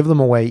give them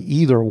away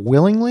either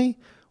willingly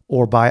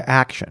or by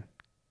action.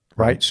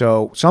 Right.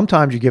 So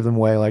sometimes you give them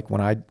away, like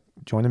when I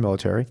joined the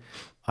military,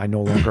 I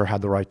no longer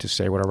had the right to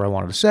say whatever I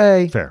wanted to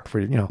say. Fair.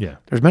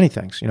 There's many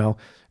things,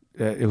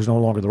 it was no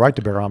longer the right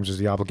to bear arms, it was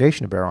the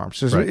obligation to bear arms.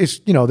 So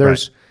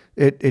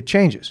it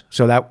changes.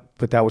 So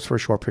but that was for a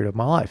short period of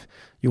my life.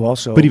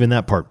 But even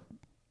that part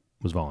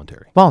was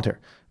voluntary.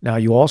 Now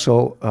you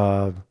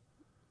also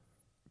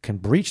can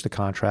breach the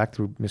contract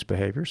through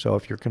misbehavior. So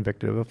if you're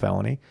convicted of a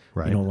felony,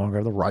 you no longer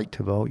have the right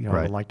to vote. You don't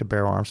have the right to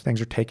bear arms. Things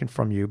are taken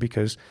from you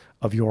because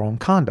of your own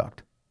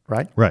conduct,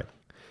 right? Right.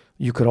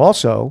 You could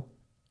also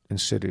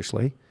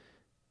insidiously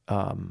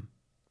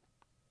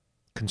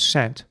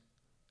consent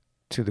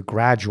to the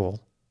gradual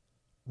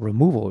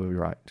removal of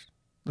your rights,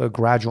 the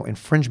gradual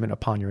infringement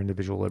upon your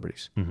individual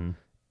liberties,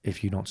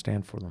 if you don't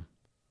stand for them.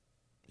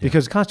 Yeah.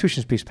 Because the Constitution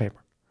is a piece of paper.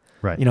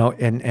 Right.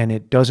 And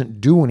it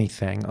doesn't do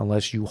anything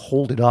unless you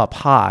hold it up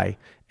high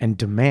and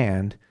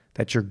demand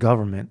that your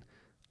government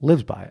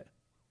lives by it.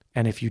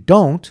 And if you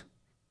don't,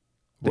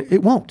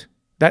 it won't.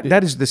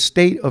 That is the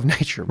state of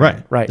nature.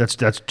 Right. Right. That's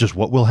just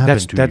what will happen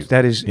to you.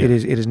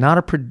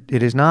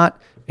 It is not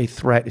a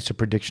threat. It's a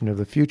prediction of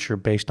the future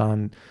based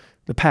on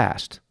the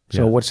past.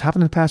 So what's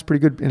happened in the past,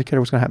 pretty good indicator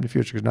of what's going to happen in the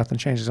future because nothing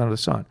changes under the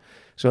sun.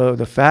 So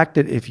the fact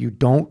that if you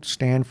don't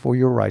stand for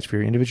your rights, for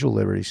your individual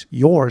liberties,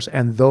 yours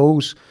and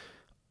those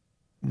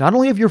not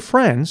only of your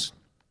friends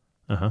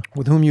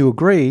with whom you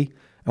agree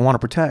and want to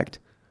protect,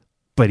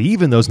 but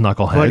even those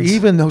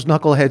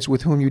knuckleheads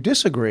with whom you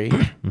disagree,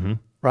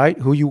 right?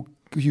 Who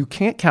you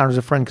can't count as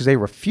a friend because they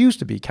refuse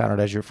to be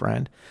counted as your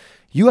friend.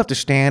 You have to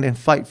stand and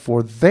fight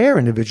for their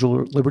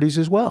individual liberties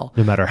as well.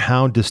 No matter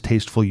how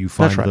distasteful you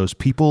find right. those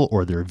people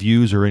or their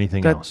views or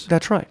anything else.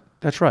 That's right.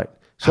 That's right.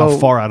 How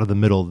far out of the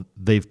middle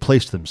they've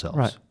placed themselves.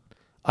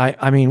 Right.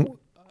 I mean,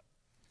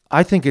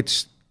 I think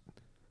it's.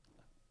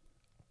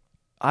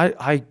 When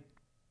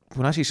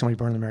I see somebody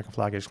burn the American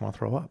flag, I just want to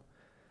throw up.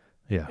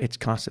 Yeah. It's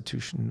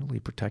constitutionally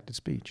protected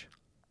speech.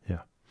 Yeah.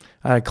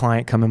 I had a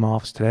client come in my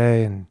office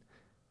today, and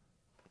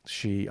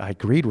I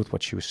agreed with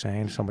what she was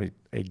saying.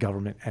 A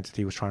government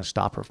entity was trying to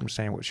stop her from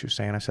saying what she was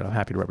saying. I said, I'm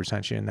happy to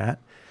represent you in that.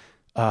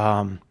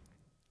 But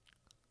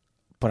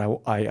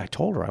I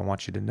told her, I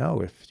want you to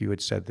know if you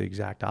had said the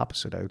exact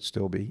opposite, I would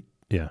still be.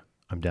 Yeah,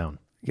 I'm down.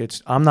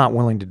 I'm not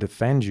willing to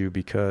defend you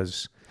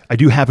because. I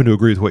do happen to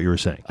agree with what you were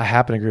saying. I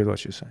happen to agree with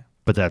what you were saying.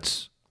 But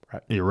that's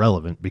right.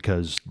 irrelevant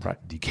because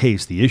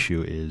the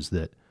issue is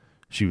that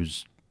she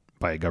was,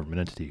 by a government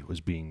entity, was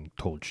being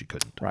told she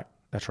couldn't. Right.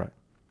 That's right.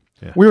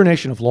 Yeah. We're a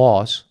nation of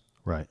laws.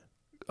 Right.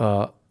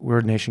 We're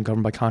a nation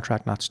governed by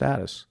contract, not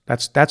status.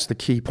 That's the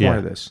key point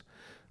of this.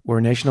 We're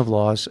a nation of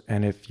laws,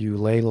 and if you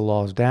lay the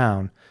laws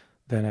down,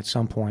 then at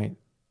some point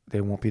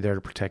they won't be there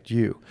to protect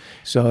you.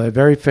 So a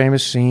very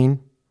famous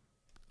scene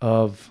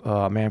of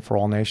Man for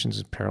All Nations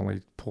is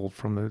apparently pulled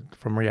from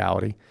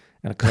reality,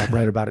 and because I've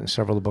read about it in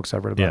several of the books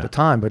I've read about at the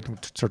time.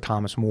 But Sir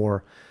Thomas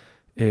More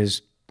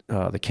is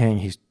the king.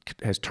 He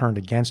has turned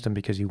against him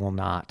because he will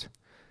not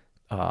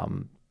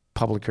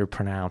publicly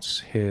pronounce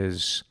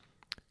his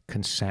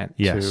consent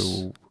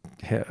to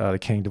the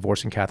king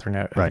divorcing Catherine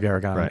of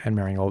Aragon and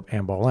marrying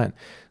Anne Boleyn.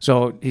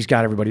 So he's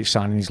got everybody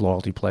signing these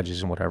loyalty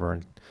pledges and whatever.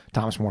 And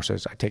Thomas More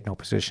says, "I take no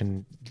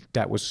position."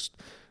 That was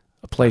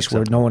a place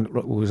where no one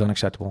was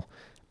unacceptable.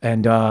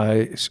 And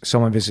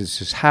someone visits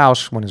his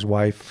house when his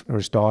wife or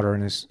his daughter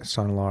and his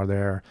son-in-law are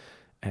there,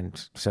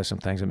 and says some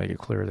things that make it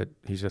clear that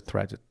he's a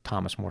threat to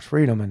Thomas More's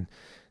freedom. And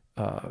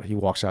he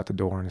walks out the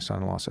door, and his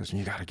son-in-law says,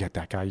 "You got to get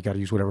that guy. You got to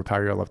use whatever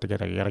power you have left to get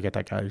that. You got to get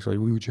that guy." He's like,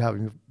 "Would you have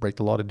him break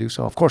the law to do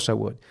so?" "Of course I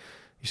would."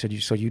 He said,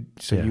 "You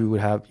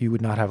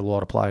would not have a law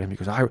to apply to him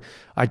because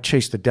I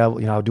chase the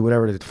devil. I'll do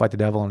whatever to fight the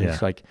devil." And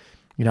he's like,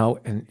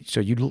 and so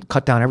you'd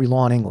cut down every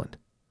law in England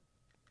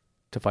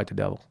to fight the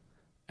devil.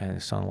 And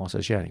his son-in-law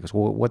says, "Yeah." And he goes,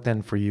 "Well, what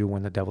then for you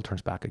when the devil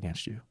turns back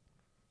against you?"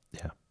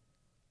 Yeah.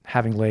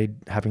 Having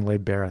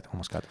laid bare, I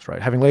almost got this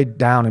right. Having laid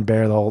down and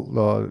bare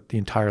the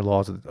entire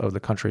laws of the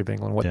country of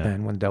England, what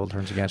then when the devil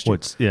turns against you?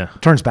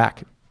 Turns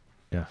back.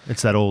 Yeah.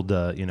 It's that old,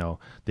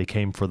 they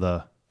came for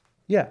the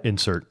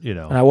insert, And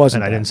I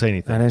wasn't. And I didn't say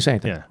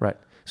anything. Yeah. Right.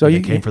 So they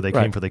came for.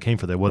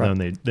 Well,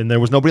 then there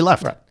was nobody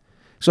left. Right.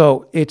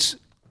 So it's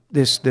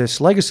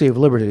this legacy of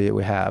liberty that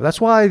we have.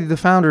 That's why the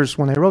founders,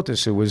 when they wrote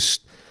this, it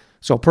was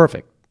so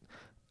perfect.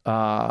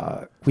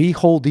 We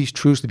hold these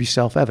truths to be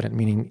self-evident,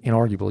 meaning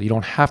inarguable. You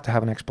don't have to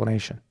have an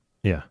explanation.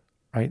 Yeah.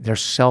 Right? They're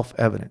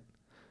self-evident.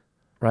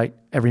 Right?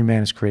 Every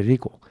man is created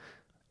equal.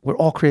 We're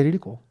all created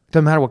equal.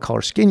 Doesn't matter what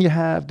color skin you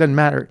have. Doesn't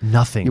matter.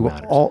 Nothing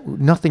matters.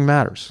 Nothing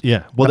matters.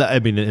 Yeah. Well,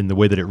 in the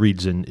way that it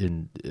reads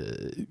in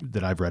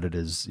that I've read it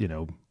is,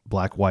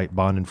 black, white,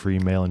 bond and free,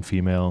 male and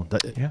female.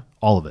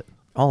 All of it.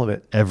 All of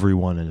it.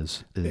 Everyone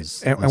is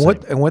and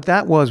what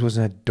that was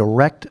a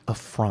direct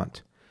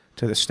affront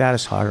to the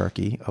status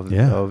hierarchy of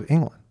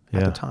England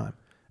at the time.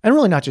 And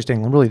really not just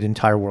England, really the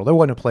entire world. There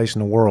wasn't a place in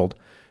the world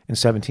in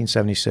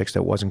 1776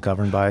 that wasn't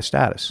governed by a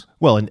status.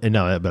 Well, and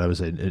no, but I was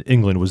saying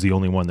England was the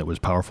only one that was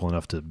powerful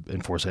enough to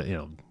enforce it, It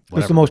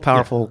was the most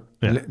powerful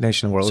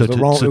nation in the world.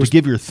 So to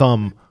give your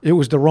thumb... It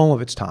was the Rome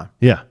of its time.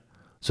 Yeah.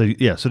 So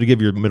to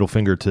give your middle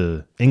finger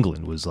to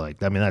England was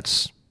like,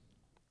 it's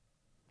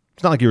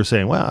not like you were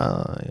saying,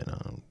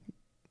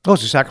 Oh,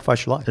 it's to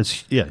sacrifice your life.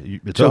 It's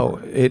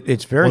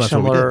very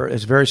similar.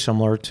 It's very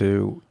similar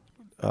to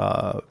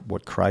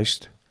what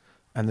Christ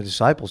and the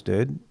disciples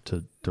did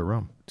to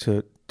Rome.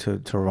 To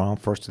Rome,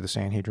 first to the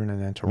Sanhedrin,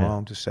 and then to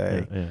Rome to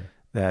say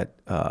that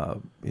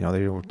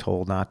they were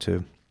told not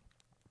to.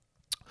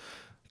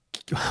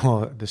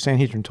 Well, the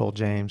Sanhedrin told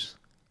James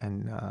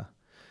and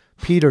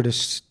Peter to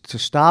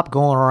stop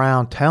going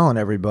around telling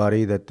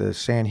everybody that the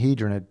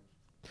Sanhedrin had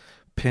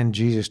pinned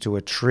Jesus to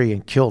a tree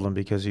and killed him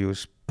because he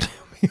was.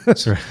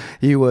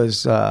 He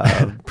was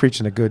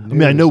preaching a good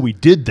news. I know we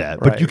did that,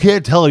 but you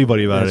can't tell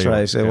anybody about it. That's right.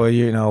 I said,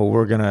 well,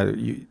 we're going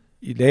to...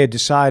 They had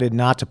decided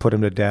not to put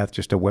him to death,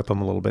 just to whip him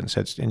a little bit,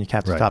 and you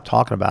have to stop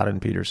talking about it. And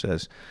Peter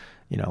says,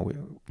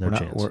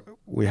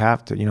 we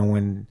have to,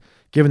 when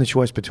given the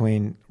choice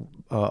between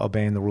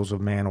obeying the rules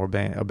of man or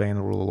obeying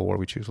the rule of the Lord,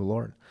 we choose the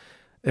Lord.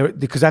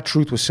 Because that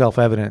truth was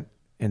self-evident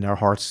in their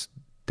hearts.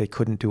 They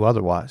couldn't do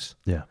otherwise.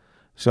 Yeah.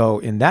 So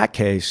in that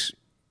case...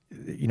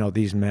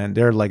 these men,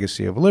 their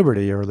legacy of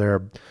liberty or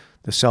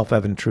the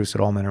self-evident truths that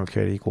all men are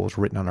created equal is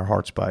written on their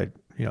hearts by,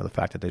 the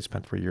fact that they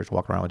spent 3 years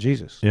walking around with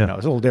Jesus. Yeah.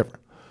 It's a little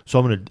different. So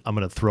I'm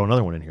gonna throw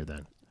another one in here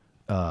then.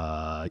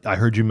 I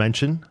heard you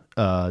mention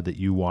that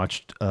you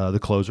watched The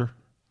Closer.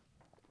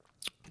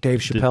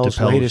 Dave Chappelle's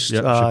latest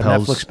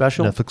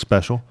Netflix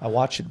special. I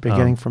watched it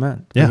beginning to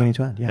end.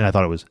 And I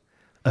thought it was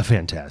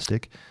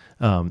fantastic.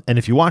 And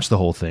if you watch the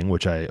whole thing,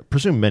 which I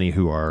presume many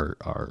who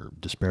are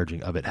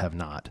disparaging of it have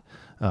not,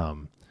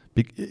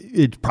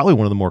 it's probably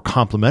one of the more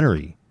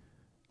complimentary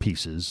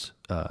pieces,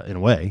 in a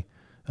way,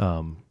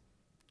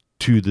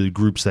 to the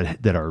groups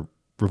that are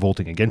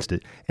revolting against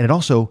it. And it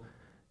also,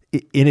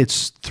 in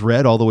its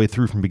thread all the way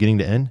through from beginning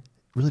to end,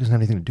 really doesn't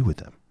have anything to do with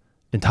them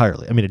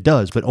entirely. I mean, it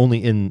does, but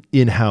only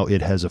in how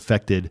it has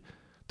affected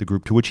the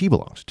group to which he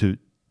belongs, to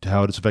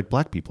how it has affected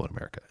black people in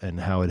America,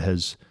 and how it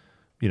has,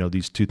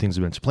 these two things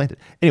have been supplanted.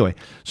 Anyway,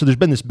 so there's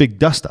been this big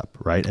dust up,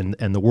 right?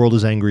 And the world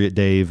is angry at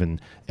Dave,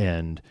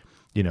 and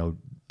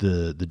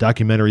the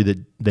documentary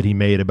that he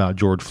made about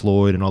George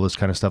Floyd and all this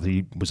kind of stuff.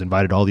 He was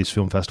invited to all these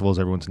film festivals.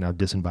 Everyone's now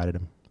disinvited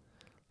him,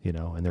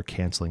 and they're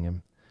canceling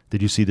him.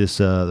 Did you see this?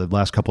 The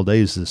last couple of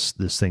days,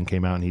 this thing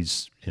came out, and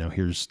he's,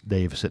 here's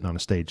Dave sitting on a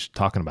stage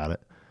talking about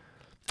it.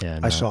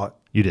 And I saw it.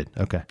 You did?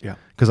 Okay. Yeah.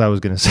 Because I was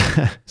going to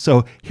say,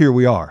 so here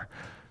we are,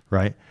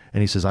 right?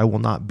 And he says, I will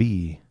not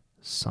be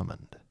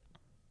summoned.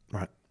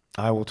 Right.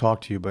 I will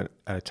talk to you, but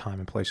at a time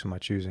and place of my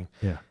choosing.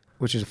 Yeah.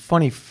 Which is a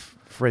funny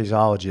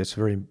phraseology. It's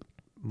very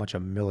much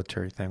a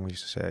military thing. We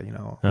used to say,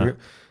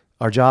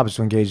 our job is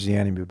to engage the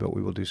enemy, but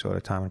we will do so at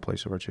a time and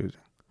place of our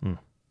choosing.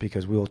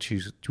 Because we'll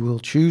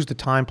choose the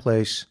time,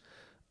 place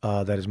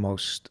that is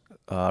most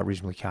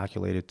reasonably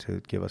calculated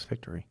to give us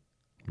victory.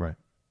 Right.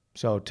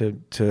 So to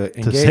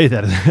engage, say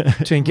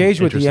that to engage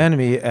with the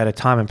enemy at a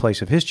time and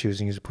place of his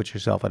choosing is to put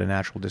yourself at a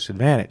natural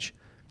disadvantage,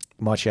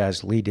 much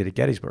as Lee did at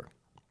Gettysburg.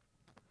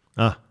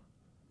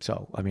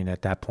 So, I mean,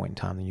 at that point in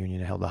time, the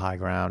Union held the high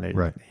ground.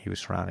 Right. He was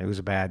surrounded. It was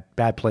a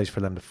bad place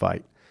for them to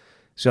fight.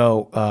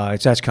 So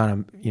that's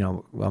kind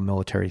of, a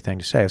military thing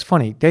to say. It's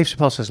funny. Dave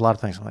Chappelle says a lot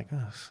of things. I'm like,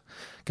 this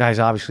guy's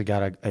obviously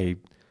got a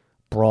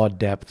broad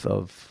depth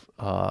of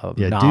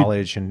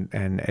knowledge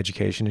and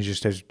education. He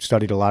just has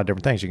studied a lot of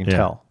different things. You can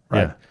tell,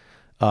 right? Yeah.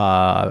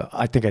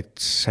 I think I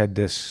said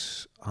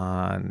this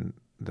on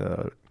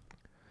the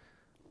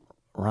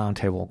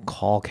Roundtable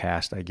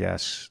Callcast, I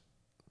guess.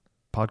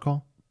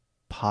 Podcall?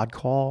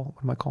 Podcall?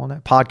 What am I calling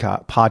that?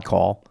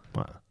 Podcall.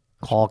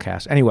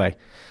 Callcast. Anyway,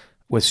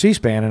 with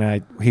C-SPAN,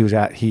 and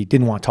he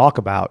didn't want to talk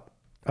about.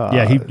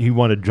 He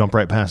wanted to jump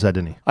right past that,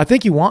 didn't he? I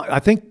think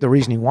the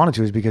reason he wanted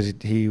to is because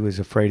he was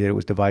afraid that it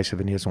was divisive,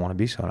 and he doesn't want to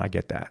be so. And I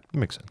get that. That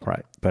makes sense,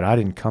 right? But I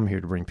didn't come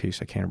here to bring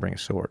peace. I came to bring a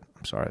sword.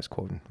 I'm sorry, I was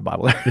quoting the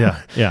Bible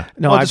there. Yeah.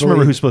 No, well, I just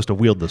remember who's supposed to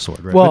wield the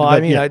sword, right? Well,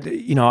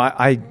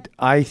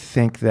 I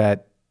think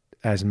that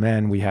as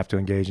men we have to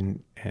engage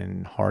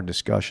in hard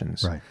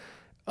discussions. Right.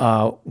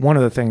 One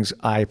of the things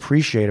I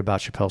appreciate about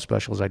Chappelle's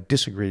special is I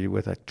disagree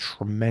with a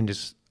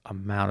tremendous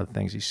amount of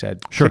things he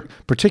said. Sure.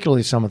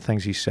 Particularly some of the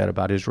things he said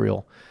about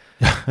Israel.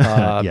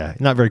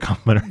 Not very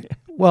complimentary.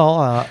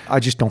 Well, I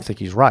just don't think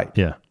he's right.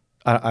 Yeah.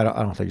 I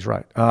don't think he's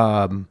right.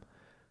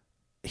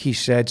 He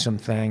said some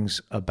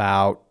things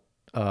about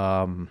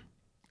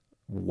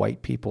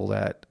white people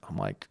that I'm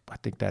like, I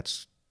think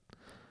that's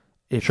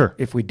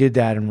if we did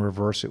that in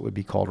reverse, it would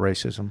be called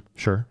racism.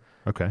 Sure.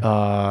 Okay.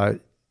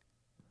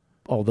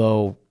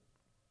 Although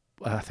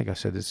I think I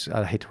said this,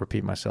 I hate to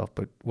repeat myself,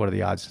 but what are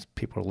the odds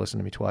people are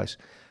listening to me twice?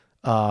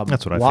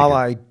 That's what I While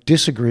figured. I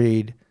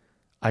disagreed,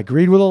 I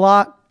agreed with a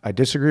lot, I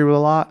disagreed with a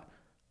lot,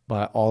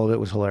 but all of it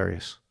was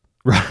hilarious.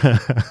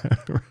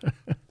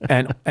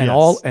 and Yes.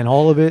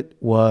 all of it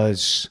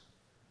was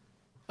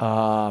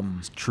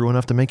It's true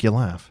enough to make you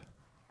laugh.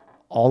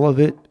 all of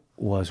it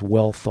was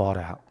well thought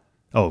out.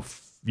 Oh,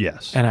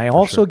 yes. And I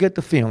also get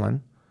the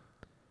feeling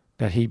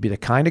that he'd be the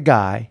kind of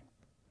guy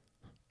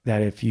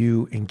that if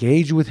you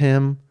engage with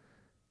him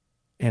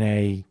in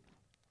a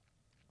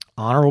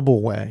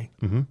honorable way,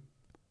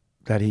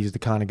 that he's the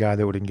kind of guy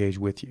that would engage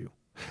with you.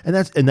 And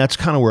that's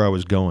kind of where I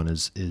was going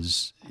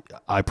is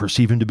I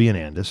perceive him to be an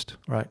andist,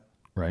 Right.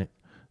 right?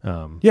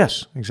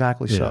 Yes,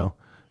 exactly You so. know,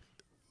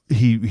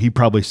 he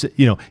probably,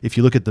 if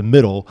you look at the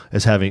middle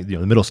as having,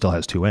 the middle still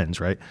has two ends,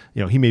 right?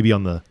 He may be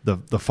on the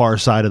far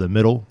side of the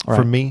middle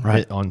from me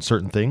on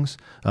certain things.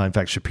 In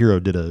fact, Shapiro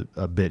did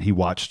a bit. He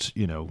watched,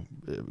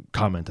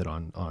 commented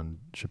on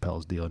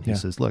Chappelle's deal, and he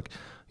says, look,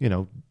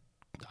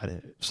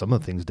 some of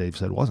the things Dave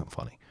said wasn't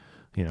funny.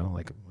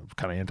 Like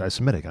kind of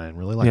anti-Semitic. I didn't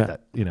really like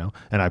that,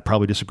 and I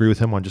probably disagree with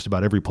him on just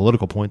about every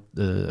political point.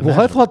 Well,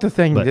 I thought the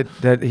thing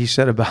that he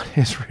said about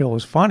Israel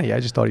was funny. I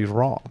just thought he was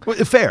wrong. Well,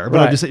 fair, but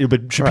I'm just saying,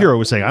 but Shapiro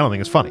was saying, I don't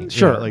think it's funny.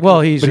 Sure.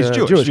 But he's he's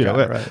Jewish,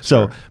 guy, right?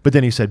 So, sure. But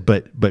then he said,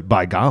 but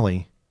by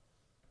golly,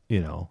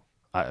 he's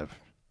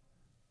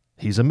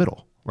a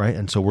middle. Right,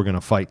 and so we're going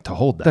to fight to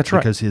hold that. That's right.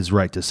 Because his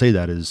right to say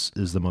that is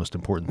the most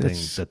important thing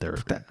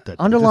that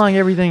underlying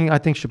everything I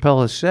think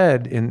Chappelle has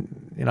said,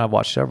 and I've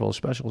watched several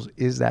specials,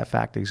 is that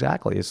fact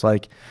exactly. It's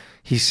like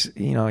he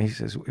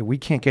says we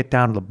can't get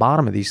down to the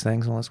bottom of these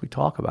things unless we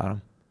talk about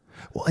them.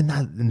 Well,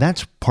 and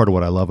that's part of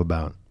what I love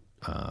about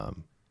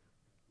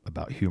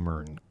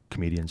humor and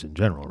comedians in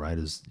general, right?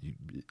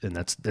 And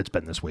that's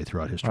been this way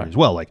throughout history as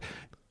well. Like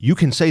you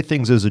can say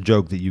things as a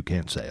joke that you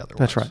can't say otherwise.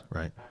 That's right.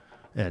 Right.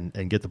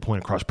 And get the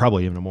point across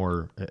probably in a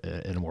more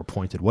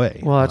pointed way.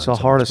 Well, that's the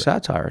heart of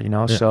satire,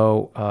 Yeah.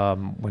 So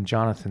when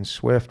Jonathan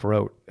Swift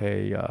wrote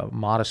a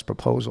modest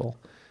proposal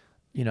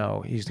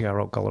he's the guy who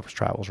wrote Gulliver's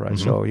Travels, right?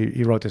 So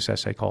he wrote this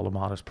essay called A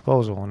Modest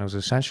Proposal, and it was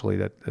essentially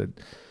that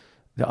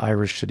the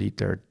Irish should eat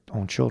their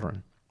own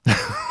children.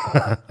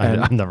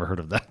 I've never heard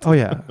of that. Oh,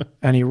 yeah.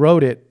 And he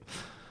wrote it.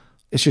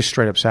 It's just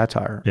straight up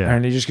satire. Yeah.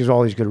 And he just gives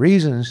all these good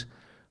reasons,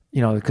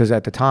 because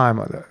at the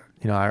time,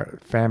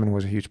 famine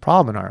was a huge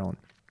problem in Ireland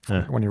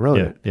when he wrote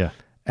it. Yeah.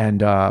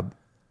 And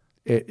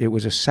it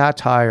was a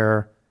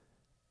satire,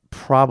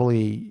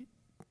 probably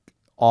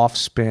off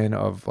spin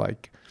of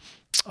like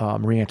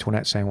Marie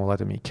Antoinette saying, "We'll let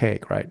them eat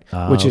cake," right?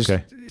 Which is,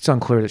 it's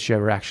unclear that she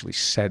ever actually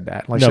said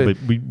that. Like, no, but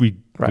we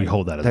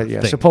hold that as a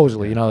thing.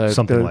 Supposedly,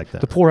 something like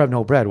that. The poor have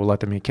no bread. We'll let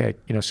them eat cake.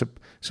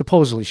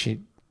 Supposedly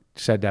she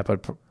said that,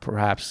 but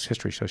perhaps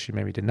history shows she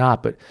maybe did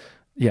not. But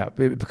yeah,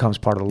 it becomes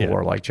part of the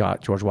lore, like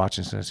George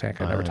Washington saying,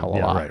 "Can never tell a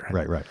lie."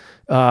 Right.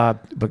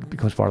 But it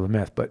becomes part of the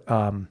myth. But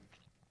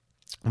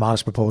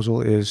Modest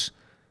Proposal is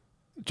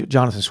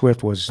Jonathan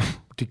Swift was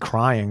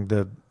decrying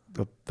the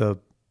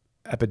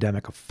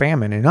epidemic of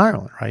famine in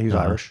Ireland, right? He was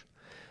Irish,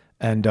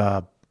 and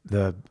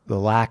the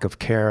lack of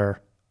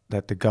care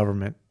that the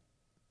government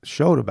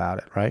showed about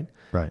it, right?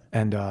 Right.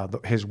 And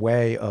his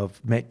way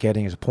of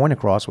getting his point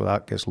across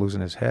without,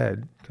 losing his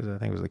head, because I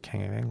think it was the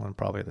King of England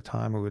probably at the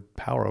time who had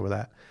power over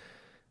that.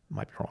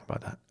 Might be wrong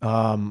about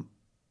that.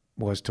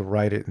 Was to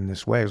write it in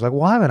this way. It was like,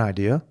 well, I have an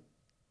idea.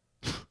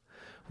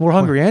 We're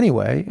hungry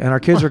anyway, and our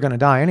kids are going to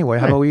die anyway.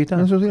 How about we eat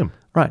them? That's him.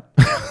 Right.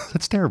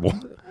 That's terrible.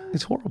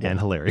 It's horrible. And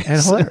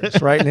hilarious.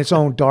 Right? In its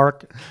own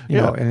dark,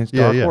 in its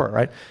dark horror,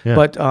 right? Yeah.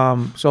 But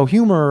so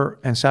humor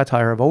and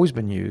satire have always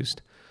been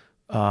used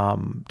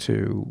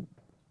to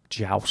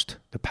joust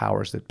the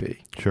powers that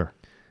be. Sure.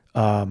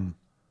 And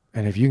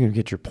if you can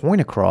get your point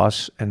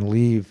across and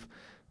leave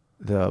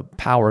the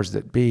powers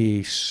that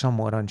be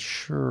somewhat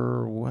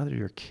unsure whether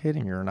you're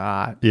kidding or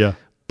not,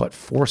 but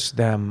force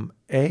them,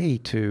 A,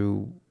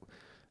 to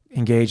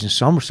engage in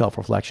some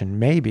self-reflection,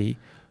 maybe,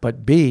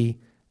 but B,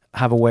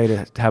 have a way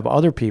to have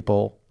other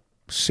people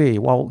see,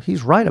 well,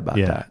 he's right about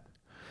that.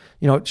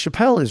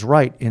 Chappelle is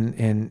right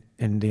in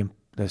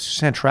the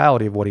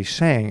centrality of what he's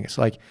saying. It's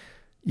like,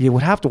 you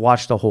would have to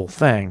watch the whole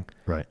thing.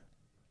 Right.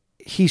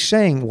 He's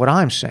saying what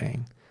I'm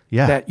saying.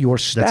 Yeah. That your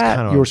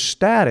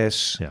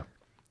status, and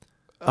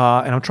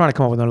I'm trying to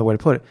come up with another way to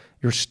put it,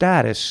 your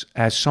status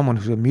as someone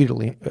who's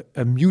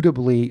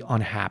immutably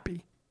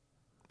unhappy,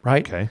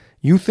 right? Okay.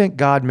 You think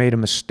God made a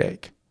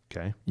mistake.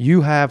 Okay.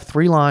 You have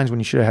 3 lines when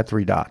you should have had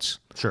 3 dots.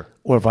 Sure.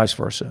 Or vice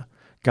versa.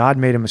 God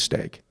made a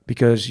mistake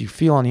because you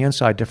feel on the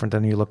inside different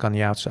than you look on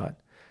the outside.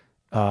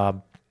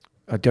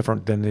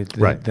 Different than the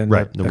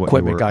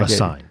equipment God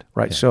assigned. Gave you.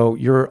 Right. Yeah. So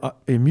you're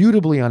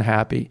immutably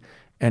unhappy,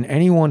 and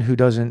anyone who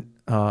doesn't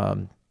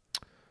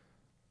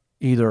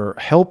either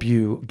help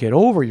you get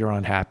over your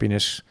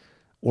unhappiness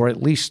or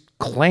at least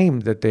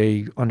claim that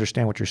they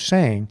understand what you're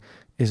saying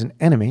is an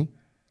enemy,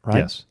 right?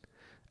 Yes.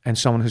 And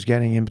someone who's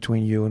getting in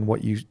between you and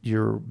what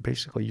you're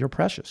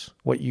precious,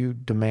 what you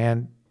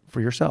demand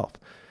for yourself.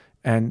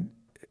 And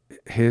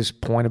his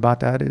point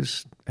about that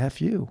is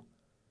F you.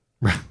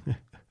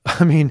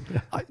 I mean,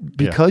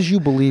 because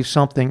you believe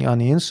something on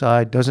the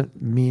inside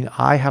doesn't mean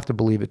I have to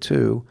believe it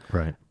too.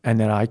 Right. And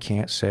that I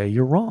can't say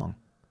you're wrong.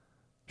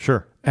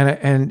 Sure.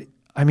 And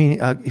I mean,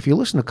 if you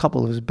listen to a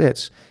couple of his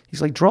bits,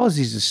 he's like draws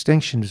these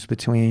distinctions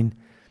between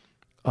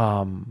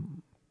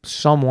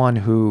someone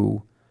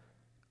who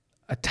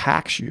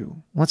attacks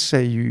you. Let's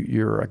say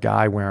you're a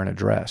guy wearing a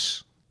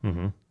dress.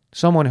 Mm-hmm.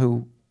 Someone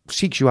who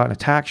seeks you out and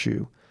attacks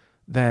you,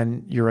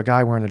 then you're a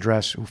guy wearing a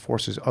dress who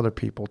forces other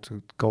people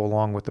to go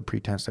along with the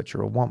pretense that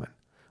you're a woman.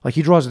 Like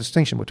he draws a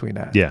distinction between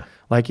that. Yeah.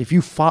 Like if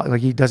you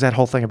like he does that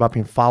whole thing about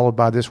being followed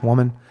by this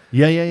woman.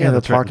 Yeah. In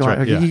the parking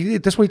lot.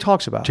 That's what he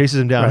talks about. Chases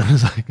him down.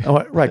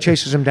 Right.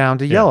 Chases him down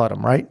to yell at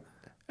him. Right.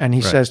 And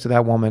he says to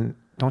that woman,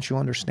 "Don't you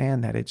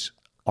understand that it's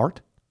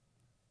art?"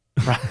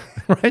 Right.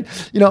 Right.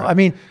 I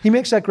mean, he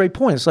makes that great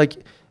point. It's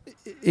like,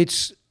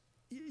 it's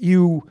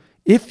you,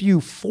 if you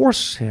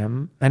force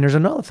him, and there's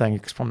another thing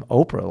from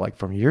Oprah, like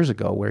from years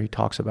ago, where he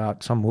talks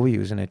about some movie he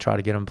was in, they tried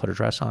to get him to put a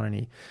dress on, and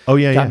he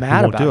got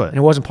mad about it. And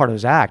it wasn't part of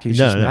his act. He was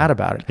just mad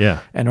about it. Yeah.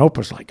 And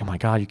Oprah's like, "Oh my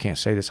God, you can't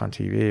say this on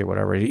TV or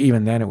whatever."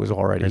 Even then it was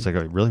already. It's like,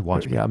 oh, really?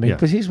 Watch me. Yeah. I mean,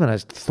 because he's been a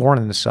thorn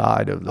in the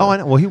side of the. Oh, I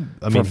know. Well, he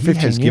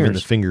has given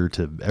the finger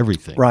to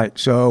everything. Right.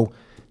 So,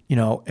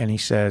 and he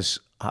says,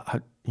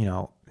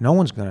 no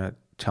one's going to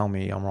tell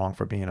me I'm wrong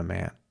for being a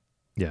man.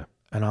 Yeah.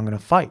 And I'm going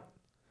to fight.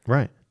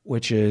 Right.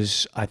 Which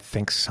is, I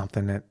think,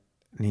 something that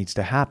needs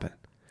to happen.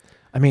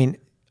 I mean,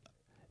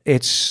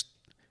 it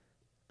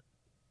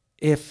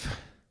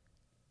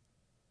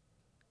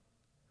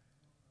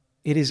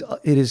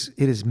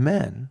is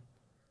men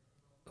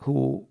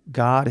who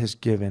God has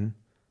given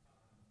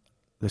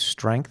the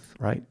strength,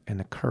 right, and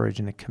the courage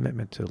and the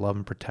commitment to love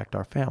and protect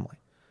our family.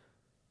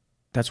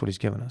 That's what he's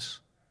given us.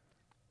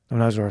 And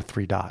those are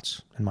 3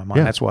 dots in my mind.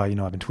 Yeah. That's why, I've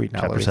been tweeting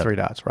out lately, 3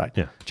 dots, right?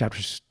 Yeah.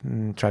 Chapter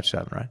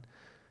 7, right?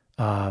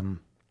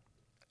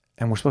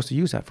 And we're supposed to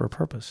use that for a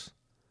purpose.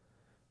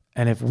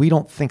 And if we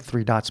don't think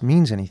 3 dots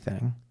means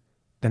anything,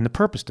 then the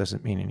purpose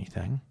doesn't mean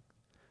anything.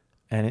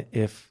 And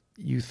if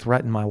you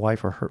threaten my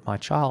wife or hurt my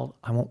child,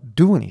 I won't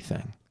do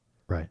anything.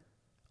 Right.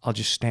 I'll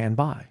just stand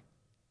by.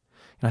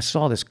 And I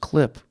saw this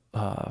clip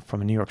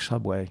from a New York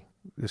subway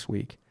this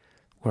week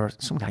where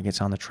some guy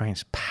gets on the train,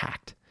 it's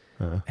packed,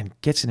 and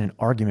gets in an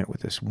argument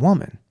with this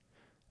woman.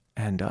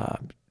 And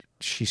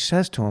she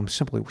says to him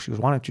simply, she goes,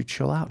 "Why don't you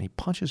chill out?" And he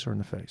punches her in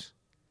the face.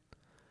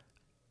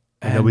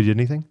 And nobody did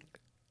anything?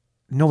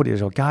 Nobody.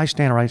 There's a guy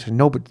standing right there.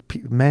 Nobody,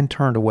 men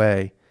turned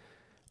away.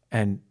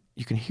 And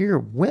you can hear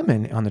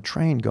women on the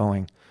train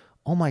going,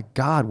 "Oh my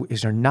God,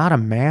 is there not a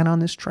man on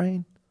this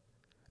train?"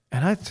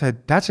 And I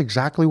said, that's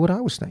exactly what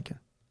I was thinking.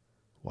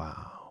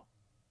 Wow.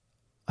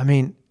 I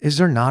mean, is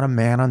there not a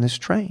man on this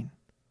train?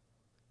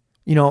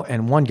 You know,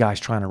 and one guy's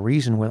trying to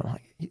reason with him.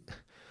 Like,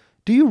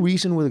 do you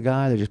reason with a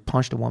guy that just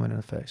punched a woman in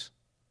the face?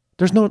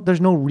 There's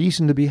no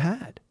reason to be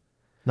had.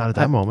 Not at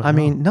that moment. I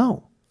mean,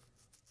 no.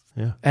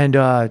 Yeah. And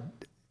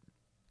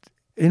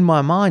in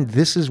my mind,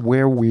 this is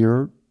where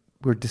we're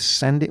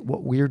descending,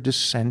 what we're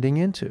descending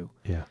into.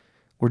 Yeah.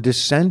 We're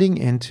descending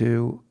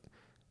into,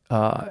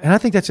 and I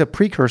think that's a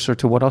precursor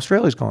to what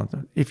Australia's going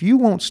through. If you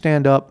won't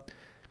stand up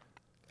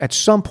at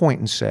some point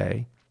and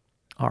say,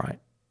 all right,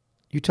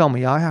 you tell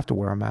me I have to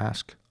wear a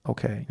mask.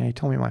 Okay. Now you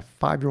tell me my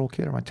 5-year-old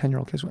kid or my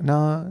 10-year-old kid,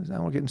 no,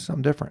 now we're getting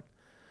something different.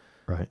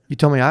 Right. You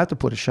tell me I have to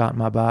put a shot in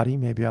my body,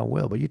 maybe I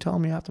will. But you tell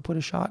me I have to put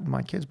a shot in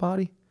my kid's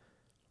body?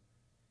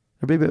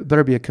 There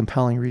better be a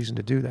compelling reason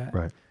to do that.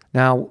 Right.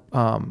 Now,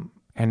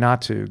 and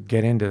not to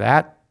get into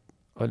that,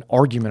 an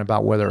argument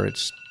about whether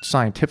it's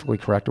scientifically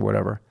correct or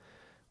whatever,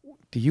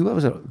 do you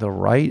have the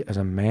right as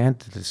a man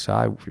to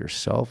decide for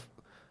yourself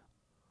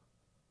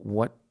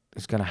what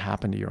is going to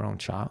happen to your own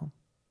child?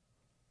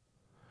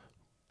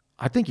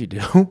 I think you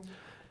do.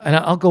 And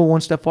I'll go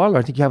one step farther.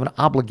 I think you have an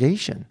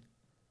obligation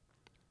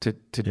to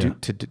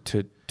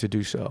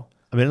do so.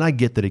 I mean, and I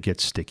get that it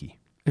gets sticky.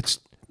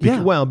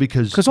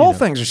 Because all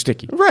things are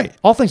sticky. Right.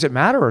 All things that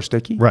matter are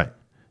sticky. Right.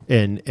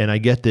 And I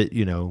get that,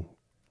 you know,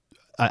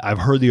 I've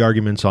heard the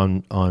arguments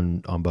on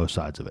both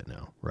sides of it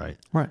now, right?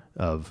 Right.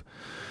 Of,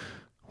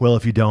 well,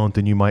 if you don't,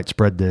 then you might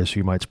spread this, or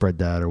you might spread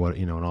that, or what,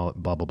 you know, and all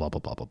blah, blah, blah, blah,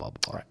 blah, blah, blah,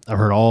 blah. Right. I've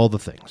heard all the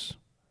things.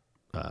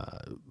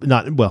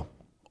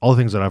 All the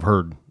things that I've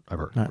heard,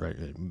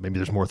 right? Maybe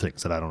there's more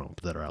things that I don't know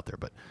that are out there,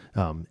 but,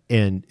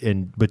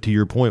 but to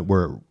your point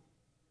where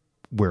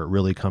it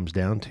really comes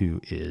down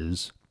to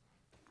is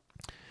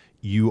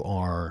you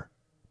are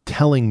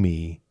telling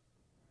me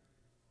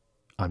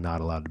I'm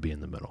not allowed to be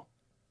in the middle.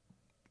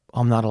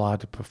 I'm not allowed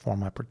to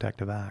perform my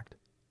protective act.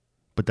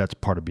 But that's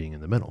part of being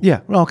in the middle. Yeah.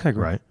 Well, okay,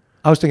 great. Right.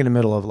 I was thinking in the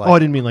middle of like. Oh, I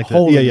didn't mean like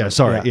that. Yeah.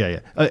 Sorry. Yeah.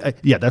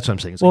 That's what I'm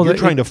saying. You're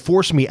trying to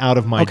force me out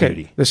of my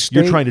duty.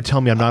 You're trying to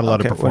tell me I'm not allowed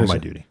to perform my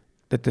duty.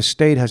 That the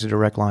state has a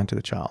direct line to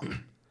the child,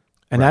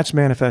 and that's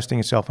manifesting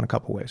itself in a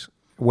couple ways.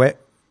 Way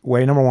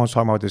number one was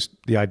talking about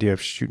the idea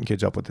of shooting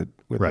kids up with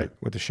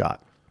the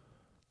shot.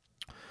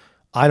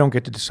 I don't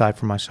get to decide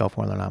for myself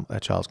whether or not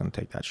that child's going to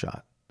take that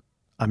shot.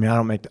 I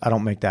mean,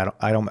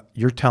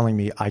 you're telling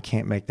me I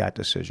can't make that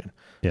decision.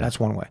 Yeah. That's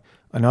one way.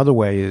 Another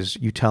way is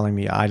you telling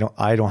me I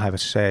don't have a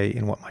say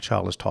in what my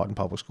child is taught in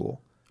public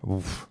school.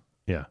 Oof.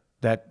 Yeah.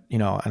 That, you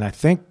know, and I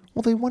think.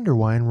 Well, they wonder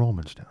why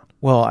enrollment's down.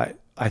 Well,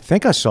 I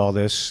think I saw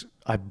this.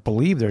 I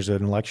believe there's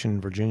an election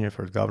in Virginia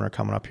for the governor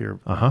coming up here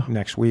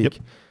next week.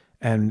 Yep.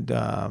 And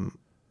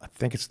I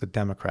think it's the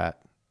Democrat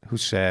who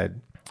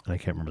said. I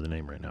can't remember the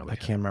name right now. I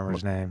can't remember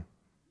his name.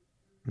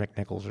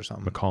 McNichols or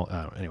something.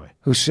 Anyway.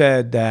 Who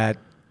said that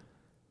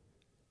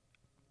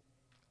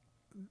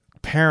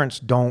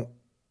parents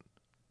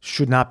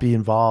should not be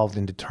involved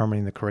in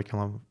determining the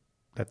curriculum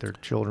that their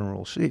children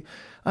will see.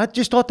 I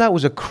just thought that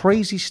was a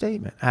crazy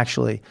statement,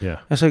 actually. Yeah.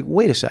 I was like,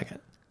 wait a second.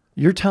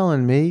 You're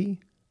telling me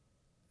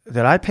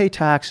that I pay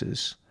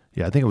taxes.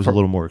 Yeah, I think it was a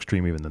little more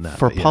extreme even than that.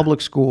 For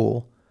public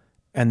school,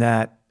 and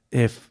that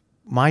if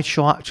my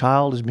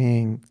child is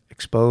being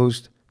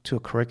exposed to a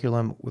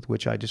curriculum with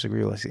which I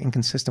disagree with,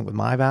 inconsistent with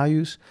my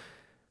values,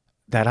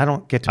 that I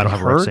don't get to be heard. I don't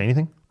have a right to say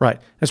anything?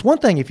 Right. It's one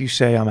thing if you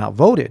say I'm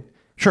outvoted.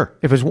 Sure.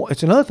 If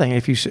it's another thing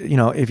if you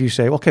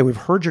say, okay, we've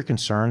heard your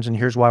concerns and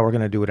here's why we're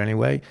going to do it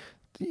anyway.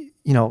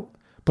 You know,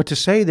 but to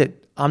say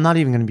that I'm not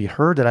even going to be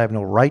heard, that I have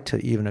no right to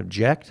even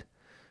object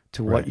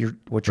to what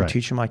you're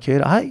teaching my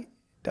kid, I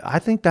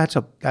think that's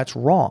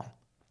wrong.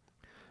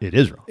 It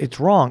is wrong. It's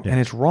wrong, and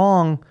it's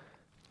wrong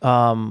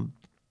on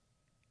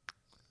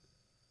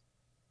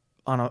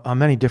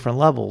many different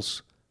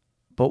levels.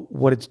 But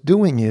what it's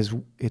doing is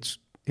it's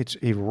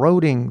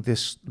eroding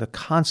the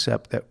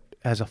concept that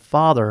as a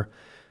father,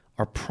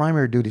 our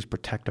primary duty is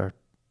protect our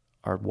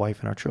wife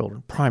and our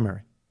children.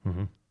 Primary,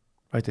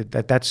 right?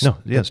 That's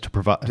to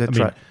provide. That's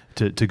right.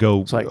 To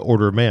go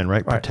order of man,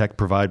 right? Protect,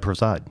 provide,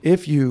 preside.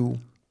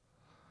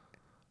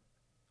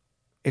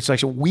 It's like,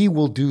 so we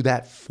will do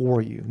that for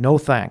you. No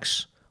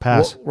thanks.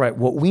 Pass. Right.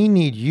 What we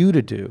need you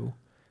to do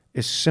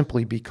is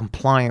simply be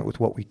compliant with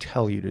what we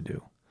tell you to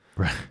do.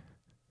 Right.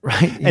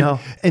 Right.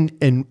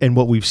 And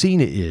what we've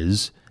seen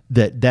is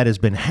that has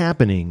been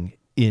happening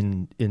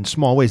in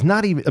small ways.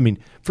 Not even, I mean,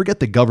 forget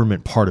the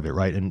government part of it,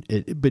 right?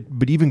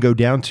 But even go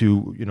down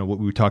to, you know, what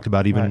we talked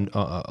about even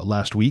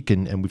last week,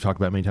 and we've talked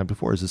about many times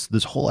before, is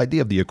this whole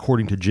idea of the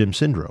according to Jim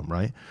syndrome,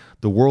 right?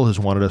 The world has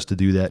wanted us to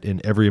do that in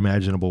every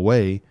imaginable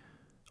way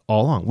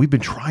all along. We've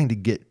been trying to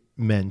get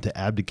men to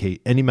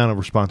abdicate any amount of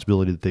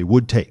responsibility that they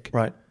would take,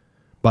 Right.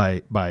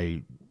 By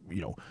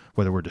you know,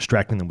 whether we're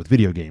distracting them with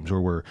video games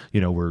or we're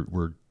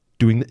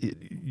doing,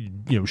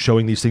 you know,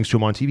 showing these things to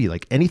them on TV,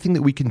 like anything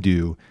that we can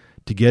do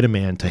to get a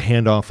man to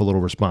hand off a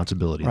little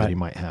responsibility that he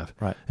might have,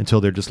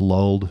 until they're just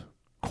lulled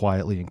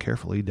quietly and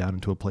carefully down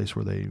into a place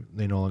where they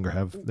no longer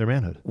have their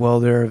manhood. Well,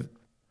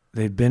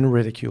 they've been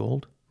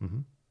ridiculed,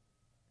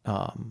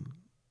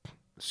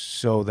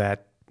 so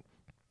that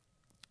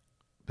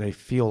they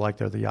feel like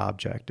they're the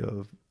object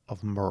of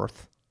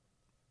mirth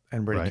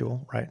and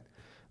ridicule, right?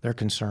 Their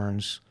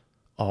concerns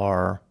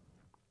are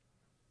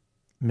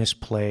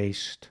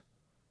misplaced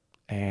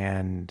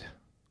and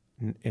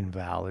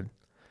invalid.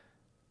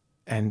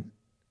 And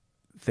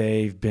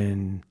they've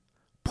been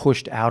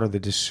pushed out of the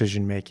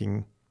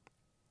decision-making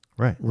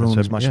room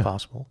as much as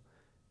possible.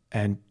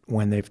 And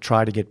when they've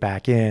tried to get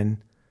back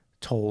in,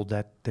 told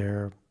that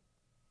their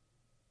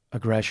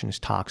aggression is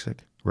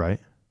toxic. Right.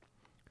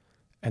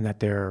 And that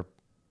their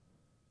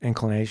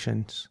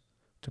inclinations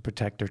to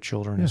protect their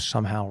children is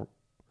somehow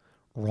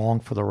wrong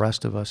for the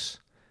rest of us.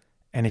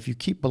 And if you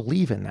keep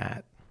believing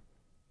that,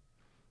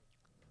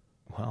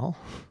 well...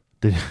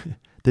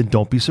 Then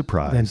don't be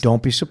surprised. Then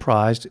don't be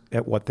surprised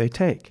at what they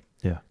take.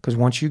 Yeah. Because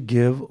once you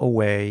give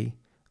away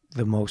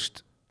the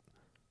most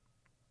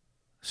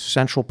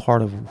central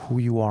part of who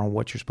you are and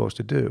what you're supposed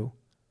to do,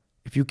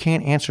 if you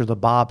can't answer the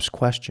Bob's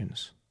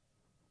questions,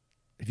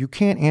 if you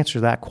can't answer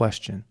that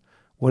question,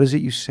 what is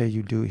it you say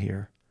you do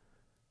here?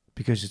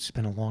 Because it's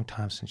been a long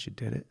time since you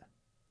did it.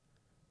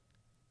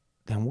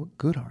 Then what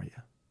good are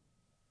you?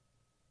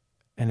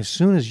 And as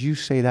soon as you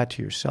say that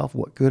to yourself,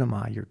 what good am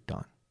I? You're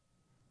done.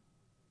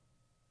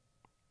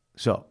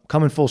 So,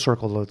 coming full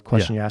circle to the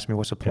question you asked me,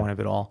 what's the point of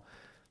it all?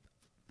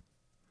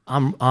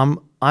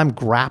 I'm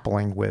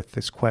grappling with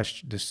this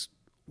question. This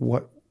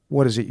what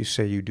is it you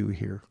say you do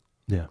here?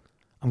 Yeah,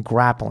 I'm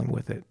grappling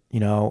with it, you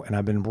know, and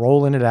I've been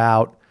rolling it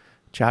out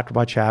chapter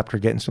by chapter,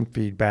 getting some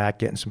feedback,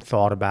 getting some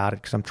thought about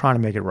it, because I'm trying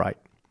to make it right.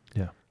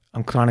 Yeah,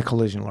 I'm trying to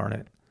collision learn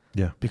it.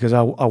 Yeah, because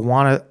I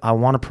want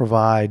to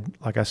provide,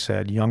 like I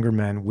said, younger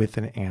men with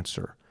an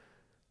answer.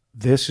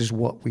 This is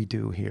what we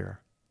do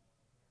here.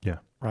 Yeah,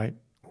 right.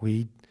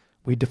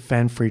 We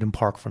defend Freedom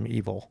Park from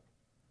evil,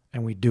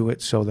 and we do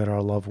it so that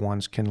our loved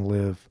ones can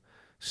live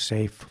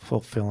safe,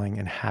 fulfilling,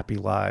 and happy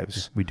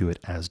lives. We do it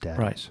as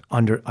daddies.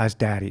 Right, as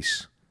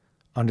daddies,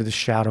 under the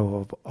shadow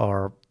of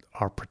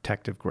our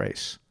protective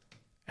grace.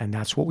 And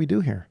that's what we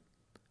do here.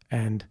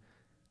 And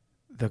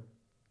the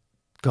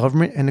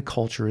government and the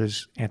culture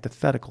is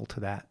antithetical to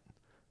that,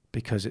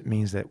 because it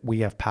means that we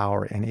have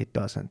power and it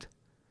doesn't.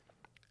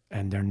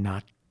 And they're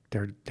not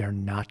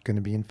going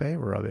to be in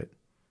favor of it.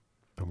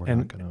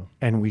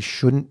 And we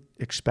shouldn't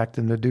expect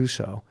them to do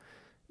so.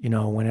 You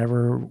know,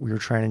 whenever we were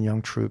training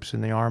young troops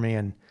in the Army,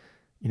 and,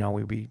 you know,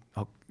 we'd be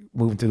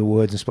moving through the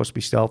woods and supposed to be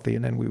stealthy,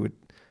 and then we would,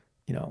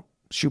 you know,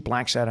 shoot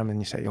blanks at them, and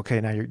you say,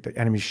 okay, now the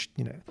enemy's,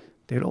 you know,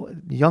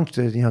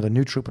 the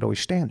new troop would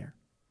always stand there.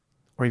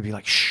 Or he'd be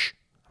like, shh.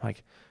 I'm like,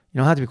 you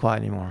don't have to be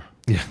quiet anymore.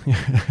 Yeah.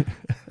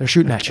 They're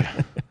shooting at you.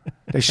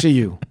 They see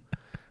you.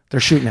 They're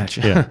shooting at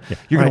you. Yeah.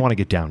 You're going to want to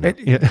get down now.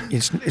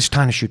 It's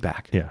time to shoot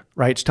back. Yeah.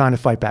 Right. It's time to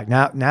fight back.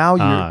 Now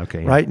you're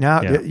okay, right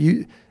now.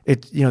 Yeah.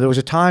 There was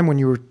a time when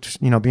you were,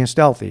 being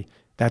stealthy.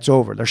 That's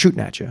over. They're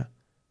shooting at you.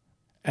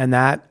 And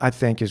that, I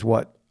think, is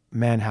what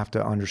men have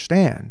to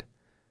understand,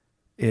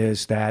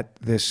 is that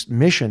this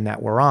mission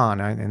that we're on,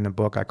 in the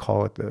book, I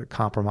call it the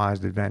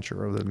compromised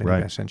adventure of the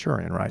Minivan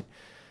Centurion, right?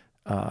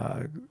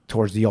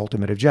 Towards the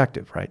ultimate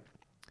objective, right?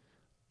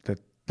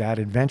 That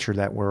adventure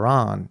that we're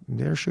on,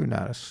 they're shooting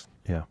at us.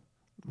 Yeah.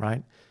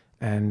 Right.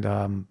 And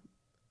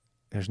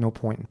there's no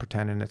point in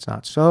pretending it's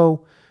not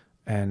so.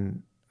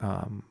 And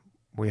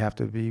we have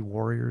to be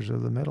warriors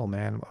of the middle,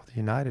 man,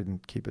 united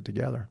and keep it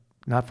together.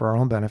 Not for our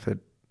own benefit,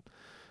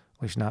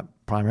 at least not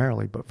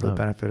primarily, but for the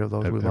benefit of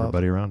those we love.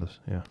 Everybody around us.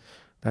 Yeah.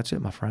 That's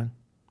it, my friend.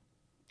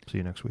 See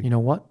you next week. You know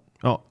what?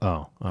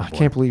 Oh I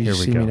can't believe you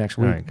see me next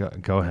week. All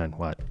right, go ahead.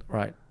 What?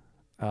 Right.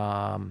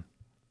 I'm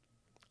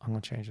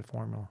going to change the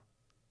formula.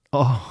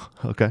 Oh,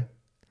 okay.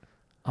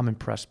 I'm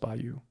impressed by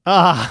you.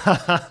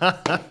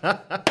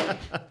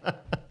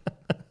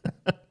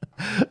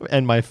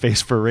 And my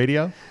face for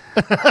radio?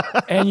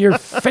 And your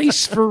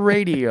face for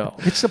radio.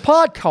 It's a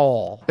pod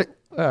call.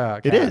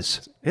 It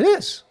is. It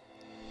is.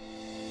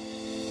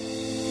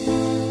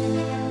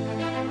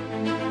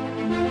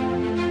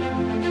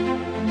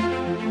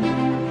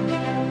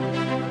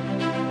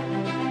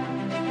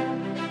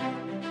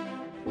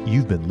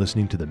 You've been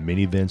listening to the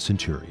Minivan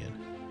Centurion.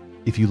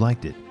 If you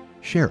liked it,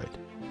 share it,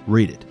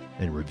 rate it,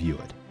 and review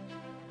it.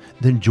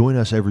 Then join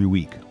us every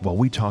week while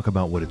we talk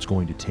about what it's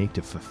going to take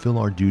to fulfill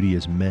our duty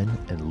as men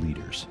and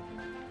leaders.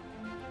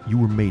 You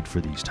were made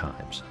for these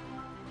times.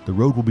 The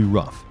road will be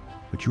rough,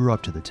 but you're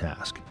up to the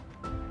task.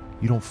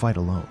 You don't fight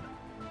alone.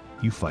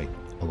 You fight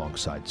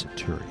alongside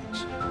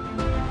centurions.